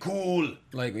to be cool.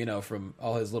 Like, from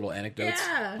all his little anecdotes.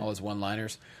 Yeah. All his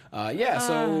one-liners.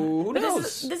 So who But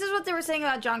knows? this is what they were saying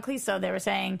about John Cleese, though. They were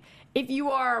saying, if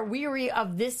you are weary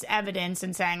of this evidence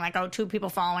and saying, like, 2 people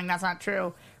following, that's not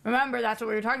true. Remember, that's what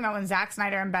we were talking about when Zack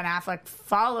Snyder and Ben Affleck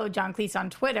followed John Cleese on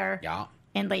Twitter Yeah.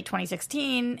 in late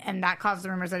 2016, and that caused the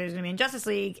rumors that he was going to be in Justice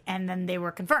League, and then they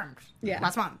were confirmed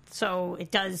last month. So it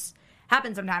does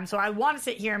happen sometimes. So I want to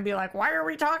sit here and be like, why are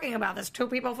we talking about this? 2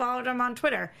 people followed him on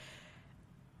Twitter.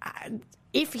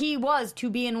 if he was to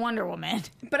be in Wonder Woman.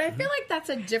 But I feel like that's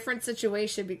a different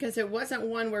situation because it wasn't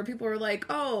one where people were like,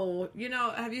 oh,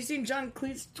 have you seen John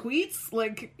Cleese's tweets?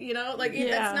 Like,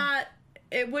 that's not...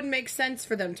 It wouldn't make sense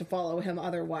for them to follow him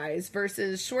otherwise.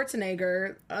 Versus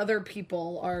Schwarzenegger, other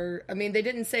people are... I mean, they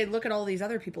didn't say, look at all these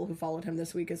other people who followed him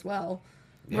this week as well.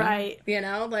 Yeah. Right.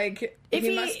 If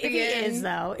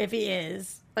he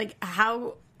is, like,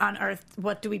 how on earth,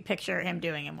 what do we picture him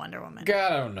doing in Wonder Woman?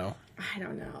 God, I don't know. I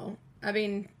don't know. I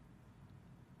mean...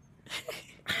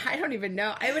 I don't even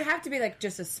know. It would have to be, like,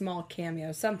 just a small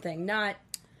cameo. Something, not...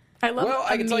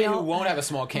 I can tell you who won't have a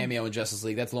small cameo in Justice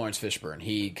League. That's Lawrence Fishburne.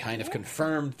 He kind of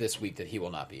confirmed this week that he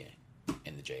will not be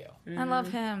in the JL. I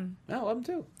love him. I love him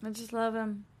too. I just love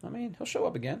him. I mean, he'll show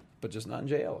up again, but just not in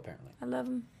JL apparently. I love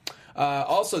him.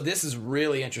 Also, this is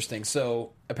really interesting.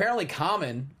 So apparently,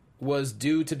 Common was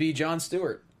due to be Jon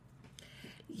Stewart.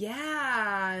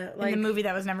 Yeah, in the movie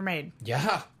that was never made.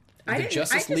 Yeah. I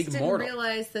just didn't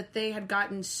realize that they had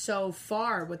gotten so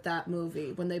far with that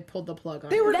movie when they pulled the plug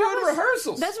on it. They were doing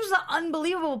rehearsals. This was the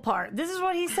unbelievable part. This is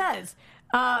what he says.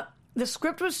 The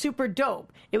script was super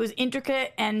dope. It was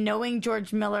intricate, and knowing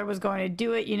George Miller was going to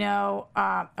do it,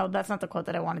 that's not the quote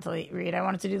that I wanted to read. I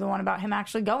wanted to do the one about him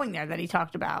actually going there that he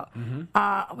talked about.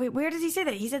 Mm-hmm. Wait, where does he say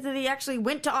that? He said that he actually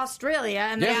went to Australia.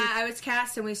 And I was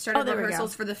cast, and we started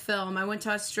rehearsals for the film. I went to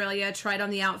Australia, tried on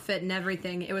the outfit and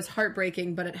everything. It was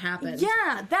heartbreaking, but it happened.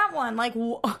 Yeah, that one.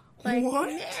 What?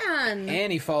 Man.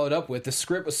 And he followed up with, the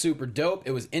script was super dope.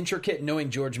 It was intricate. Knowing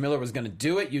George Miller was going to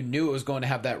do it, you knew it was going to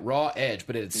have that raw edge.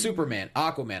 But it had Superman,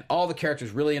 Aquaman, all the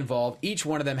characters really involved. Each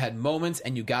one of them had moments,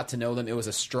 and you got to know them. It was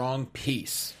a strong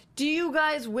piece. Do you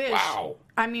guys wish... Wow.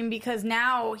 I mean, because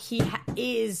now he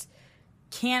is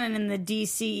canon in the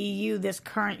DCEU, this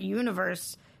current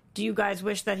universe. Do you guys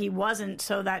wish that he wasn't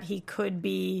so that he could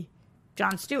be...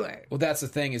 Jon Stewart? Well, that's the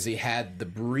thing, is he had the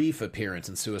brief appearance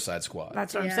in Suicide Squad.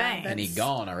 That's what I'm saying. And he's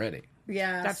gone already.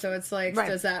 Yeah, so it's like,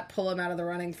 does that pull him out of the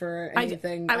running for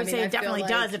anything? I would say it definitely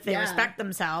does if they respect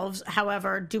themselves.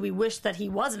 However, do we wish that he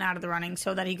wasn't out of the running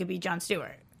so that he could be Jon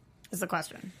Stewart? Is the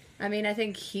question. I mean, I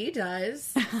think he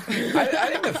does. I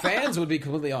think the fans would be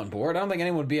completely on board. I don't think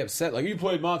anyone would be upset. Like, you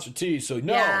played Monster T, so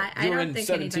no, you're in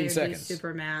 17 seconds. Would be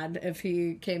super mad if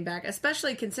he came back,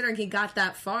 especially considering he got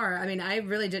that far. I mean, I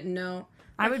really didn't know.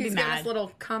 I would be mad. He's got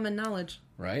little common knowledge.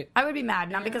 Right? I would be mad,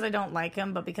 not because I don't like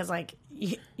him, but because,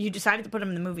 you decided to put him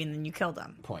in the movie and then you killed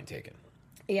him. Point taken.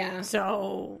 Yeah.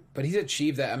 So... But he's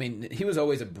achieved that. I mean, he was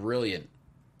always a brilliant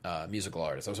musical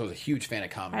artist. I was always a huge fan of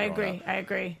Common. I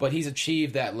agree. But he's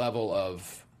achieved that level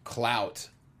of clout,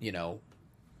 in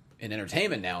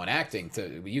entertainment now and acting.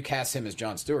 You cast him as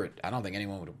Jon Stewart, I don't think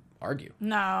anyone would argue.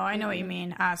 No, I know what you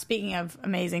mean. Speaking of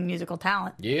amazing musical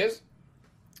talent. Yes?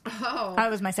 Oh. That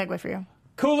was my segue for you.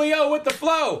 Coolio with the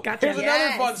flow. Gotcha. Here's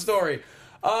another fun story.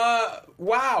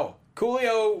 Wow.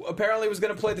 Coolio apparently was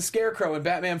going to play the Scarecrow in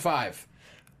Batman 5.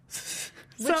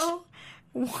 So...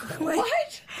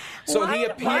 What? So he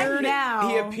appeared. now?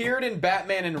 He appeared in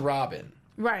Batman and Robin.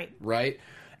 Right.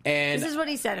 And this is what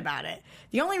he said about it.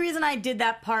 The only reason I did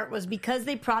that part was because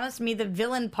they promised me the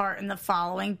villain part in the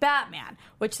following Batman,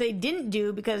 which they didn't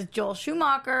do because Joel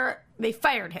Schumacher, they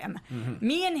fired him. Mm-hmm.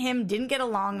 Me and him didn't get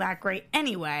along that great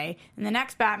anyway. In the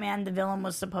next Batman, the villain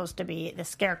was supposed to be the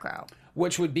Scarecrow.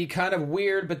 Which would be kind of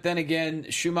weird, but then again,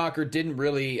 Schumacher didn't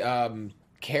really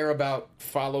care about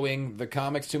following the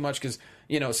comics too much because,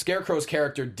 Scarecrow's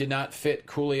character did not fit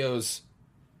Coolio's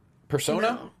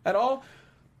persona at all.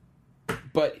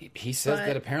 But he says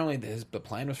that apparently the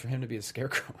plan was for him to be a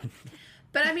Scarecrow.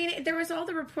 But, I mean, there was all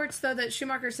the reports, though, that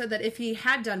Schumacher said that if he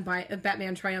had done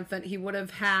Batman Triumphant, he would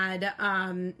have had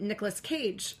Nicolas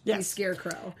Cage be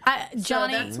Scarecrow. Johnny. So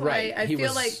that's why I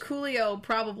feel like Coolio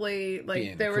probably,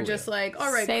 they were just like,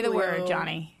 all right, Say Coolio. the word,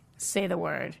 Johnny. Say the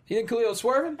word. You think Coolio's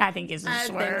swerving? I think it's a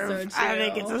swerve. I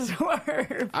think it's a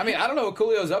swerve. I mean, I don't know what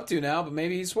Coolio's up to now, but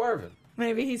maybe he's swerving.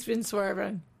 Maybe he's been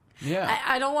swerving. Yeah.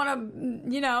 I don't want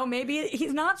to, maybe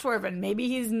he's not swerving. Maybe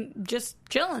he's just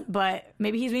chilling, but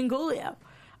maybe he's being Coolio.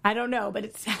 I don't know, but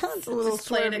it sounds a little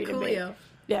swervy to me.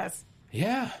 Yes.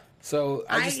 Yeah. So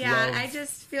I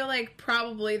just feel like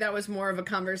probably that was more of a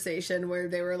conversation where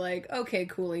they were like, okay,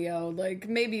 Coolio,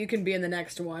 maybe you can be in the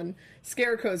next one.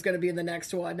 Scarecrow's going to be in the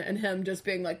next one. And him just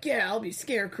being like, yeah, I'll be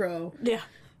Scarecrow. Yeah.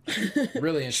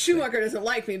 Really interesting. Schumacher doesn't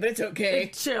like me, but it's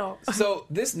okay. Chill. So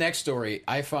this next story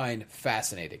I find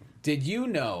fascinating. Did you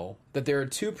know that there are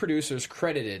 2 producers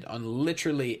credited on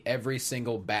literally every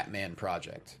single Batman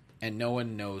project? And no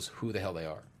one knows who the hell they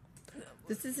are.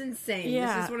 This is insane.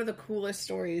 Yeah. This is one of the coolest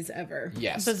stories ever.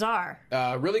 Yes. Bizarre.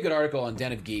 Really good article on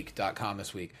denofgeek.com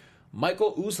this week.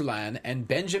 Michael Uslan and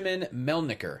Benjamin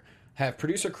Melniker have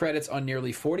producer credits on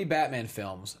nearly 40 Batman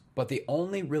films, but they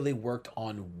only really worked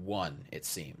on one, it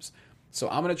seems. So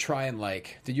I'm going to try and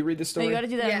did you read this story? You got to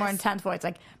do that in a more Yes. intense voice.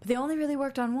 But they only really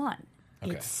worked on one.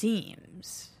 Okay. It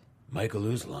seems. Michael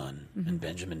Uslan and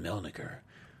Benjamin Melniker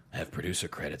have producer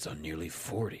credits on nearly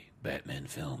 40 Batman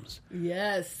films,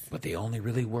 Yes. but they only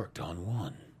really worked on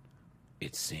one,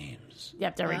 it seems.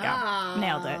 Yep, there we go.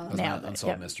 Nailed it. Those Nailed are it.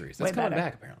 Unsolved Yep. Mysteries. Way That's coming better.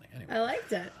 back, apparently. Anyway. I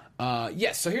liked it.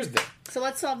 Yes, so here's the thing. So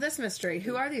let's solve this mystery.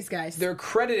 Who are these guys? They're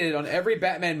credited on every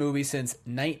Batman movie since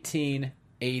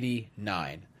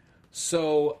 1989.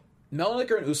 So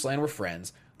Melniker and Uslan were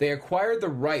friends. They acquired the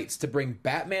rights to bring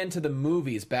Batman to the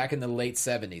movies back in the late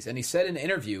 70s. And he said in an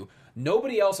interview,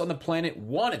 nobody else on the planet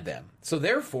wanted them. So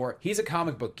therefore, he's a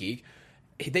comic book geek.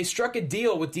 They struck a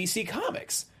deal with DC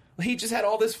Comics. He just had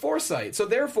all this foresight. So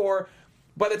therefore,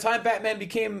 by the time Batman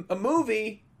became a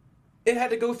movie, it had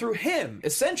to go through him,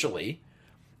 essentially.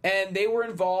 And they were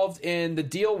involved in, the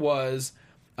deal was,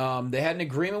 they had an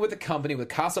agreement with the company, with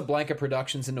Casablanca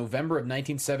Productions, in November of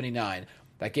 1979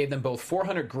 that gave them both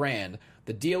 $400,000.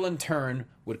 The deal in turn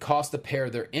would cost the pair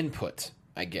their input,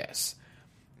 I guess.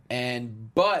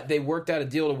 But they worked out a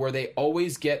deal to where they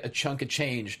always get a chunk of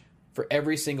change for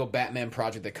every single Batman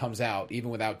project that comes out,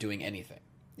 even without doing anything,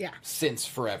 Yeah. since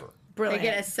forever. Brilliant. They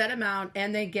get a set amount,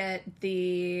 and they get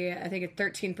I think a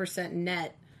 13%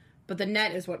 net. But the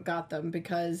net is what got them,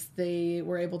 because they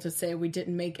were able to say we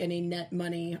didn't make any net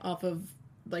money off of,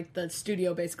 the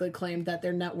studio basically claimed that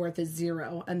their net worth is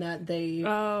zero, and that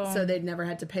so they'd never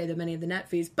had to pay them any of the net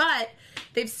fees. But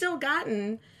they've still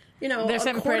gotten, They're a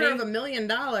sitting quarter pretty. of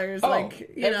 $1,000,000,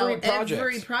 every project.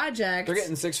 every project. They're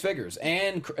getting six figures.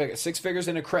 And 6 figures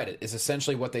in a credit is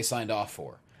essentially what they signed off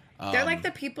for. They're like the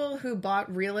people who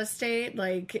bought real estate,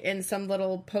 in some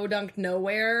little podunk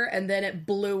nowhere, and then it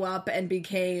blew up and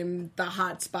became the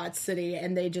hotspot city,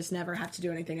 and they just never have to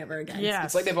do anything ever again. Yes.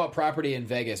 It's like they bought property in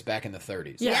Vegas back in the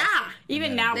 30s. Yeah.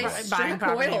 Even now, They buying struck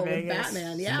property oil in with Vegas.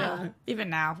 Batman, yeah. Even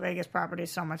now, Vegas property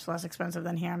is so much less expensive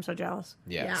than here. I'm so jealous.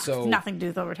 Yeah. Yeah. So, Nothing to do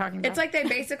with what we're talking about. It's like they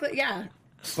basically,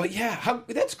 but yeah,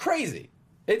 that's crazy.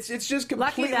 It's just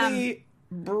Lucky completely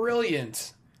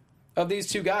brilliant of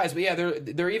these two guys. But yeah,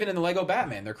 they're even in the Lego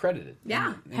Batman. They're credited.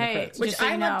 Yeah. in the Hey, credits. which Just so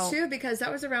I you love know. too, because that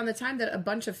was around the time that a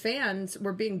bunch of fans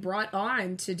were being brought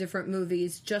on to different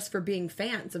movies just for being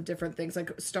fans of different things.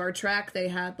 Like Star Trek, they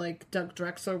had Doug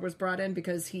Drexler was brought in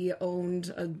because he owned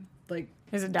a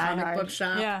He's a comic diehard. book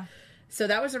shop. Yeah. So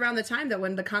that was around the time that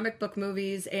when the comic book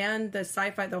movies and the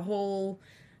sci-fi, the whole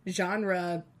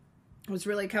genre was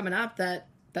really coming up,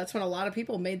 that's when a lot of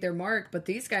people made their mark. But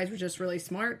these guys were just really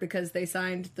smart because they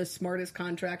signed the smartest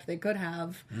contract they could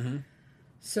have. Mm-hmm.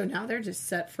 So now they're just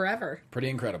set forever. Pretty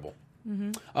incredible.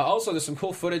 Also, there's some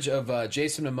cool footage of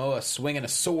Jason Momoa swinging a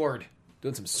sword,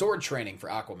 doing some sword training for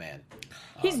Aquaman.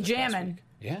 He's this past jamming. week.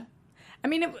 Yeah. I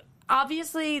mean,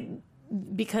 obviously,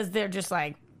 because they're just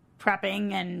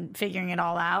prepping and figuring it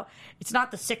all out. It's not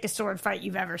the sickest sword fight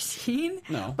you've ever seen.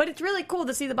 No. But it's really cool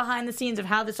to see the behind the scenes of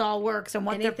how this all works and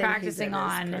what Anything they're he's practicing in is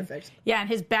on. perfect. And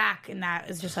his back and that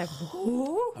is just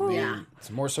ooh. Yeah. It's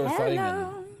more sword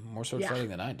Hello. fighting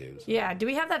than I do. Yeah. Do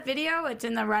we have that video? It's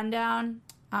in the rundown.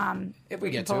 If we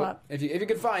get pull to it. up. If you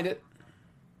can find it.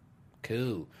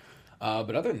 Cool.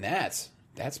 But other than that,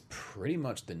 that's pretty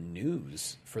much the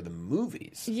news for the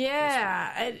movies.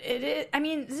 Yeah, it is. I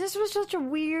mean, this was such a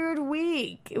weird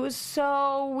week. It was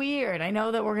so weird. I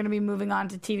know that we're going to be moving on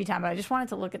to TV time, but I just wanted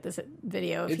to look at this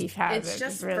video if he has it. It's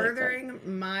just really quick.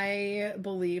 furthering my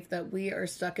belief that we are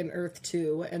stuck in Earth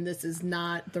 2, and this is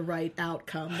not the right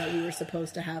outcome that we were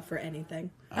supposed to have for anything.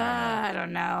 I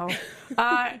don't know.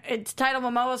 It's titled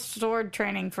Momoa's Sword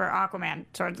Training for Aquaman.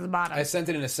 Swords at the bottom. I sent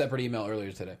it in a separate email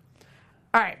earlier today.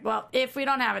 All right. Well, if we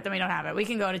don't have it, then we don't have it. We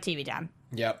can go to TV time.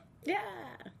 Yep. Yeah.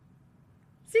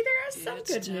 See, there is some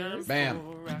good news. Bam.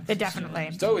 It definitely.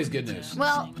 It's always good news.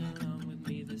 Well,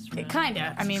 it kind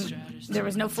of. I mean, there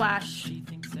was no Flash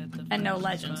and no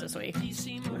Legends this week.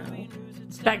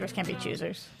 Beggars can't be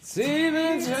choosers. At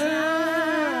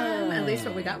least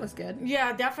what we got was good.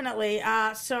 Yeah, definitely.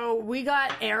 So we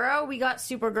got Arrow, we got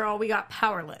Supergirl, we got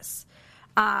Powerless.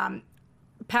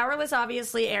 Powerless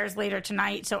obviously airs later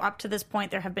tonight, so up to this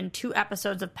point there have been 2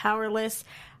 episodes of Powerless.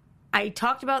 I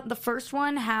talked about the first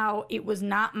one, how it was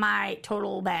not my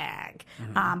total bag,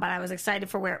 but I was excited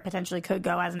for where it potentially could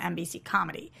go as an NBC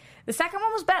comedy. The second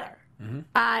one was better.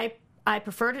 I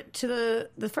preferred it to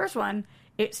the first one.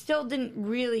 It still didn't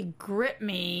really grip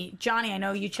me. Johnny, I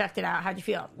know you checked it out. How'd you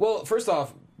feel? Well, first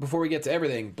off, before we get to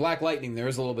everything, Black Lightning, there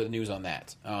is a little bit of news on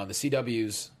that. The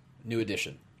CW's new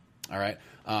edition. All right.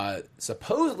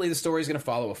 Supposedly, the story is going to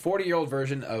follow a 40-year-old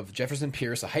version of Jefferson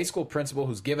Pierce, a high school principal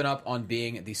who's given up on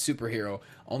being the superhero,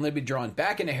 only to be drawn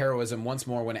back into heroism once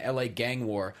more when an LA gang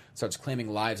war starts claiming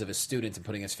lives of his students and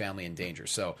putting his family in danger.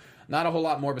 So, not a whole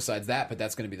lot more besides that, but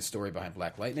that's going to be the story behind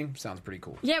Black Lightning. Sounds pretty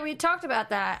cool. Yeah, we talked about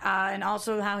that, and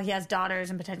also how he has daughters,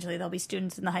 and potentially there'll be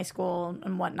students in the high school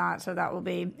and whatnot, so that will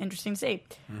be interesting to see.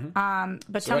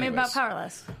 But tell me about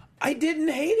Powerless. I didn't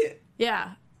hate it.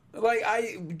 Yeah.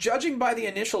 Like, judging by the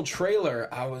initial trailer,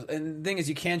 and the thing is,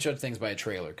 you can't judge things by a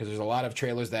trailer, because there's a lot of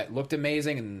trailers that looked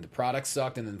amazing and the product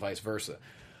sucked, and then vice versa.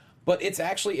 But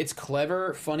it's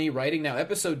clever, funny writing. Now,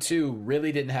 episode 2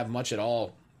 really didn't have much at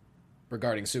all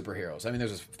regarding superheroes. I mean,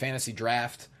 there's a fantasy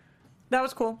draft. That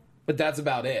was cool. But that's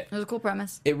about it. It was a cool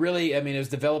premise. It really, it was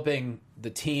developing the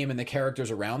team and the characters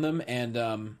around them, and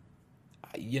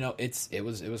it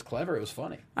was clever. It was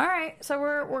funny. All right, so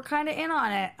we're kind of in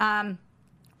on it.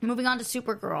 Moving on to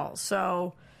Supergirl.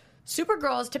 So,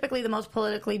 Supergirl is typically the most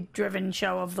politically driven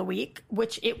show of the week,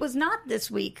 which it was not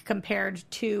this week compared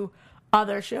to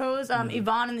other shows.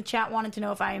 Yvonne in the chat wanted to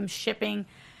know if I am shipping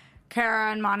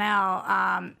Kara and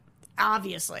Mon-El.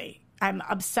 Obviously, I'm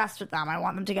obsessed with them. I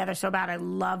want them together so bad. I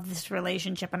love this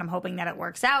relationship, and I'm hoping that it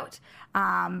works out. But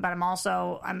I'm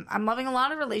also I'm loving a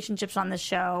lot of relationships on this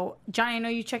show. Johnny, I know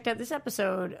you checked out this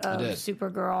episode of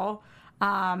Supergirl.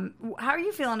 How are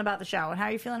you feeling about the show, and how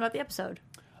are you feeling about the episode?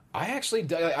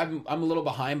 I'm a little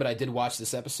behind, but I did watch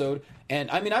this episode,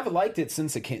 and I've liked it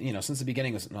since it came, since the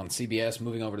beginning. It was on CBS,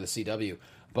 moving over to the CW.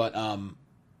 But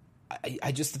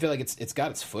I just feel like it's got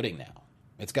its footing now.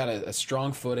 It's got a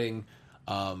strong footing.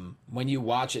 When you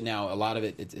watch it now, a lot of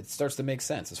it starts to make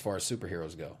sense as far as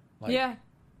superheroes go. Yeah.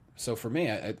 So for me,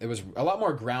 it was a lot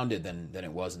more grounded than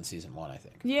it was in season 1, I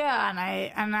think.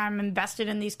 Yeah, and I'm invested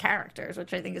in these characters,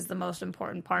 which I think is the most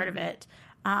important part of it.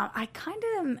 I kind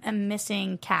of am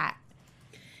missing Kat.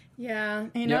 Yeah.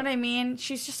 You know what I mean?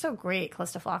 She's just so great,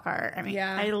 Calista Flockhart.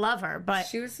 I love her, but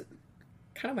she was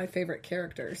kind of my favorite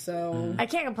character, so I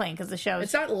can't complain because the show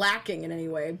it's not lacking in any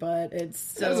way, but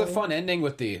that was a fun ending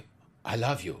with the "I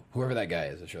love you," whoever that guy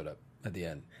is that showed up at the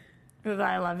end.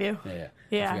 I love you.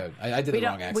 Yeah. I did the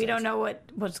wrong accent. We don't know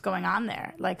what's going on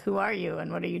there. Like, who are you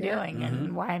and what are you doing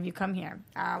and why have you come here?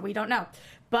 We don't know.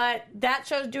 But that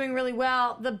show's doing really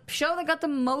well. The show that got the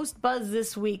most buzz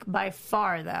this week by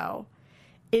far, though,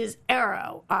 is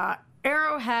Arrow.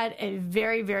 Arrow had a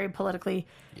very, very politically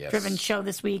driven show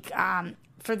this week.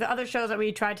 For the other shows that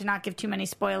we tried to not give too many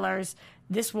spoilers,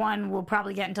 this one will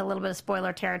probably get into a little bit of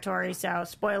spoiler territory. So,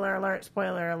 spoiler alert,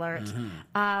 spoiler alert.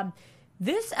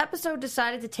 This episode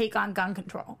decided to take on gun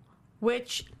control,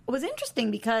 which was interesting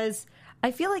because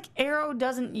I feel like Arrow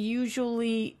doesn't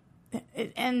usually,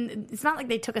 and it's not like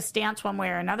they took a stance one way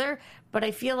or another, but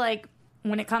I feel like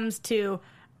when it comes to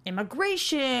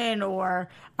immigration or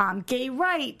gay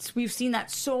rights, we've seen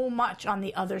that so much on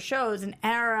the other shows, and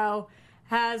Arrow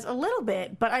has a little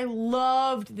bit, but I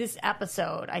loved this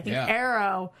episode. I think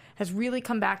Arrow has really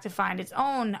come back to find its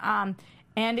own,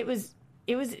 and it was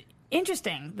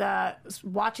interesting,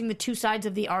 watching the two sides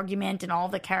of the argument and all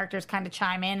the characters kind of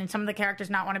chime in, and some of the characters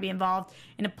not want to be involved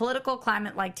in a political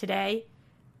climate like today.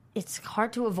 It's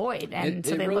hard to avoid, and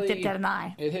so they really looked it dead in the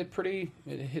eye. It hit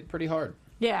pretty hard.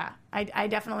 Yeah, I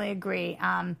definitely agree.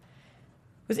 It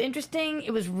was interesting.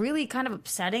 It was really kind of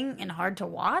upsetting and hard to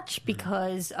watch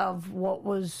because of what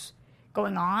was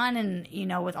going on,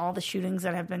 and with all the shootings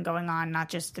that have been going on, not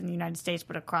just in the United States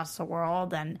but across the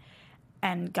world,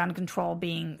 and gun control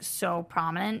being so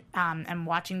prominent, and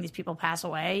watching these people pass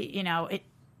away,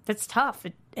 it's tough.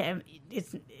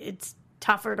 It's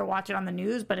tougher to watch it on the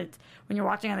news, but when you're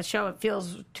watching on the show, it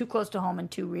feels too close to home and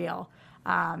too real.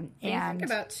 And you think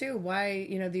about too why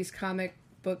these comic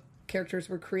book characters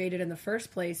were created in the first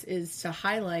place is to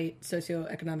highlight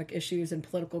socioeconomic issues and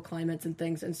political climates and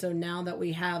things. And so now that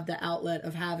we have the outlet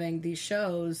of having these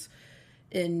shows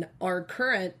in our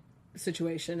current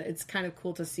situation, it's kind of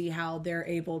cool to see how they're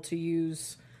able to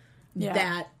use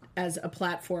that as a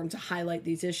platform to highlight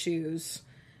these issues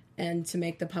and to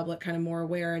make the public kind of more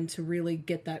aware and to really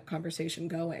get that conversation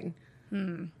going.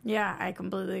 Yeah, I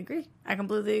completely agree.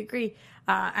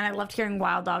 And I loved hearing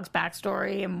Wild Dog's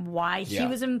backstory and why he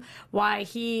why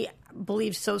he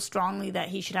believes so strongly that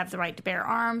he should have the right to bear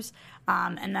arms.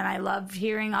 And then I loved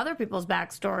hearing other people's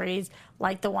backstories,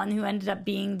 like the one who ended up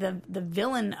being the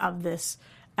villain of this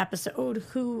episode,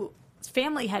 whose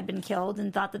family had been killed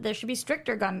and thought that there should be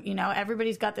stricter gun.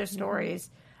 Everybody's got their stories.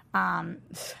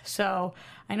 So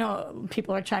I know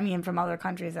people are chiming in from other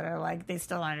countries that are like, they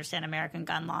still don't understand American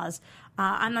gun laws.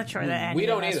 I'm not sure that we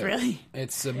don't either. Really.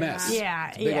 It's a mess. Yeah,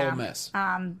 it's a big old mess.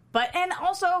 But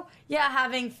also,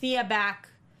 having Thea back,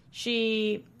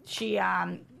 Thank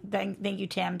you,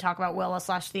 Tim. Talk about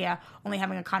Willa/Thea only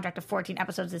having a contract of 14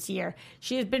 episodes this year.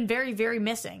 She has been very, very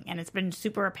missing, and it's been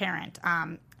super apparent.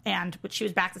 And she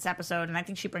was back this episode, and I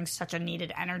think she brings such a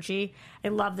needed energy. I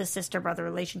love the sister-brother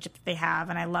relationship that they have,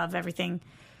 and I love everything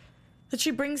that she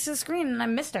brings to the screen, and I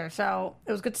missed her. So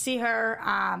it was good to see her.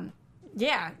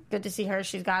 Good to see her.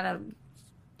 She's got a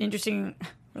interesting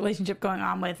relationship going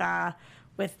on with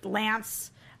Lance.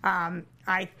 I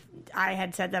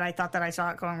had said that I thought that I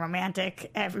saw it going romantic.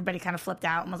 Everybody kind of flipped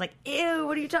out and was like, ew,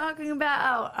 what are you talking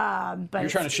about? But You're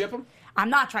trying to ship them? I'm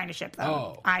not trying to ship them.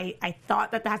 Oh. I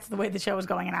thought that that's the way the show was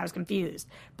going, and I was confused.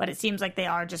 But it seems like they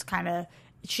are just kind of...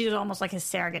 She's almost like his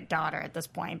surrogate daughter at this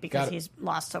point because he's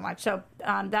lost so much. So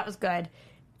that was good.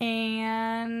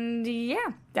 And,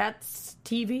 yeah, that's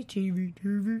TV.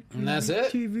 And that's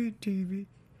it? TV.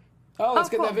 Oh, let's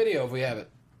get cool. that video if we have it.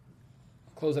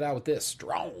 Close it out with this.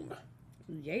 Strong.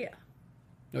 Yeah.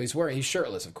 No, he's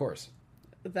shirtless, of course.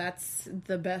 That's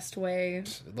the best way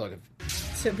Look,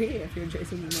 to be if you're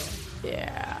Jason Momoa.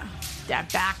 Yeah.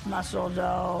 That back muscle,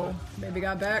 though. Baby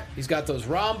got back. he's got those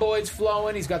rhomboids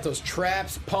flowing. He's got those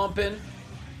traps pumping.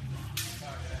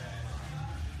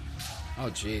 Oh,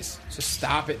 jeez. Just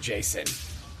stop it, Jason.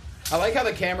 I like how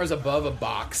the camera's above a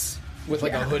box with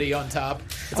like a hoodie on top.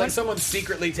 It's like someone's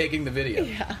secretly taking the video.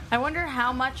 Yeah. I wonder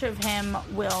how much of him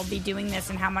will be doing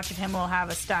this and how much of him will have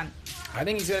a stunt. I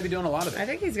think he's going to be doing a lot of I it.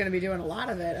 think he's going to be doing a lot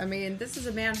of it. I mean, this is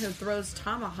a man who throws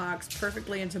tomahawks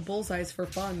perfectly into bullseyes for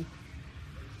fun.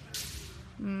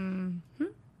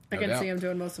 I can see him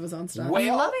doing most of his own stuff. Well,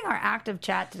 I'm loving our active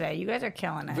chat today. You guys are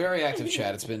killing it. Very active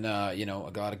chat. It's been, I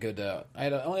got a good...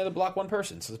 I only had to block one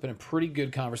person, so it's been a pretty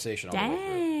good conversation all the way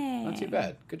through. Not too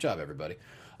bad. Good job, everybody.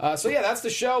 So yeah, that's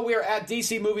the show. We are at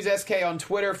DC Movies SK on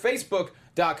Twitter,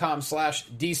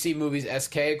 Facebook.com/DC Movies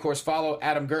SK. Of course, follow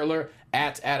Adam Gertler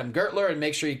at Adam Gertler, and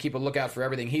make sure you keep a lookout for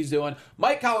everything he's doing.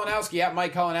 Mike Kalinowski at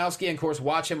Mike Kalinowski, and of course,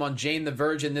 watch him on Jane the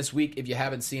Virgin this week if you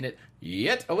haven't seen it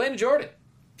yet. Elena Jordan.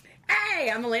 Hey,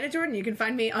 I'm Elena Jordan. You can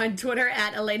find me on Twitter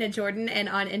at Elena Jordan and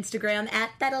on Instagram at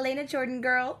that Elena Jordan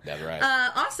girl. That's right.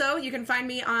 Also, you can find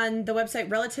me on the website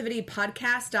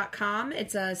relativitypodcast.com.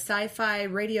 It's a sci-fi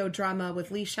radio drama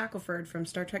with Lee Shackelford from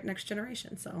Star Trek Next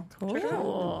Generation. So check it out.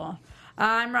 Cool.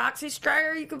 I'm Roxy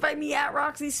Stryer. You can find me at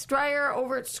Roxy Stryer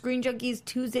over at Screen Junkies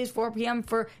Tuesdays 4 p.m.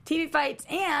 for TV fights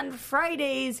and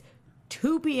Fridays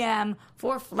 2 p.m.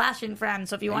 for Flash and Friends.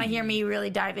 So if you want to hear me really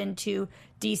dive into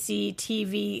DC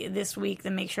TV this week,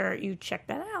 then make sure you check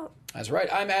that out. That's right.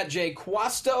 I'm at Jay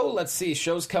Quasto. Let's see.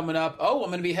 Shows coming up. Oh, I'm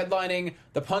going to be headlining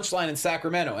The Punchline in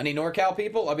Sacramento. Any NorCal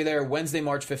people? I'll be there Wednesday,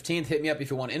 March 15th. Hit me up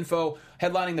if you want info.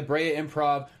 Headlining the Brea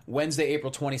Improv Wednesday, April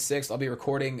 26th. I'll be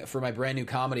recording for my brand new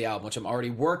comedy album, which I'm already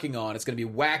working on. It's going to be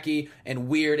wacky and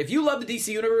weird. If you love the DC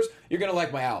Universe, you're going to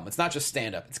like my album. It's not just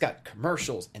stand-up. It's got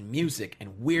commercials and music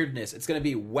and weirdness. It's going to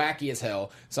be wacky as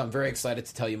hell. So I'm very excited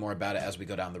to tell you more about it as we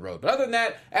go down the road. But other than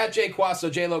that, at Jay Quasto,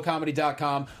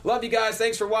 jlocomedy.com. Love you guys.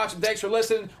 Thanks for watching. Thanks for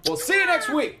listening. We'll see you next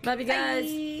week. Love you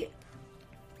guys. Bye.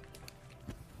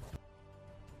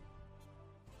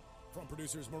 From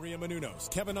producers Maria Menounos,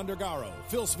 Kevin Undergaro,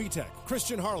 Phil Svitek,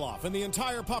 Christian Harloff, and the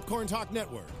entire Popcorn Talk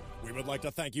Network, we would like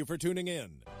to thank you for tuning in.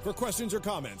 For questions or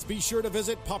comments, be sure to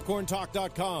visit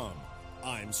popcorntalk.com.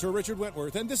 I'm Sir Richard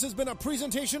Wentworth, and this has been a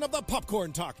presentation of the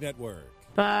Popcorn Talk Network.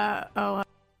 The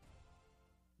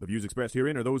views expressed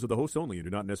herein are those of the hosts only and do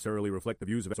not necessarily reflect the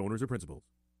views of its owners or principals.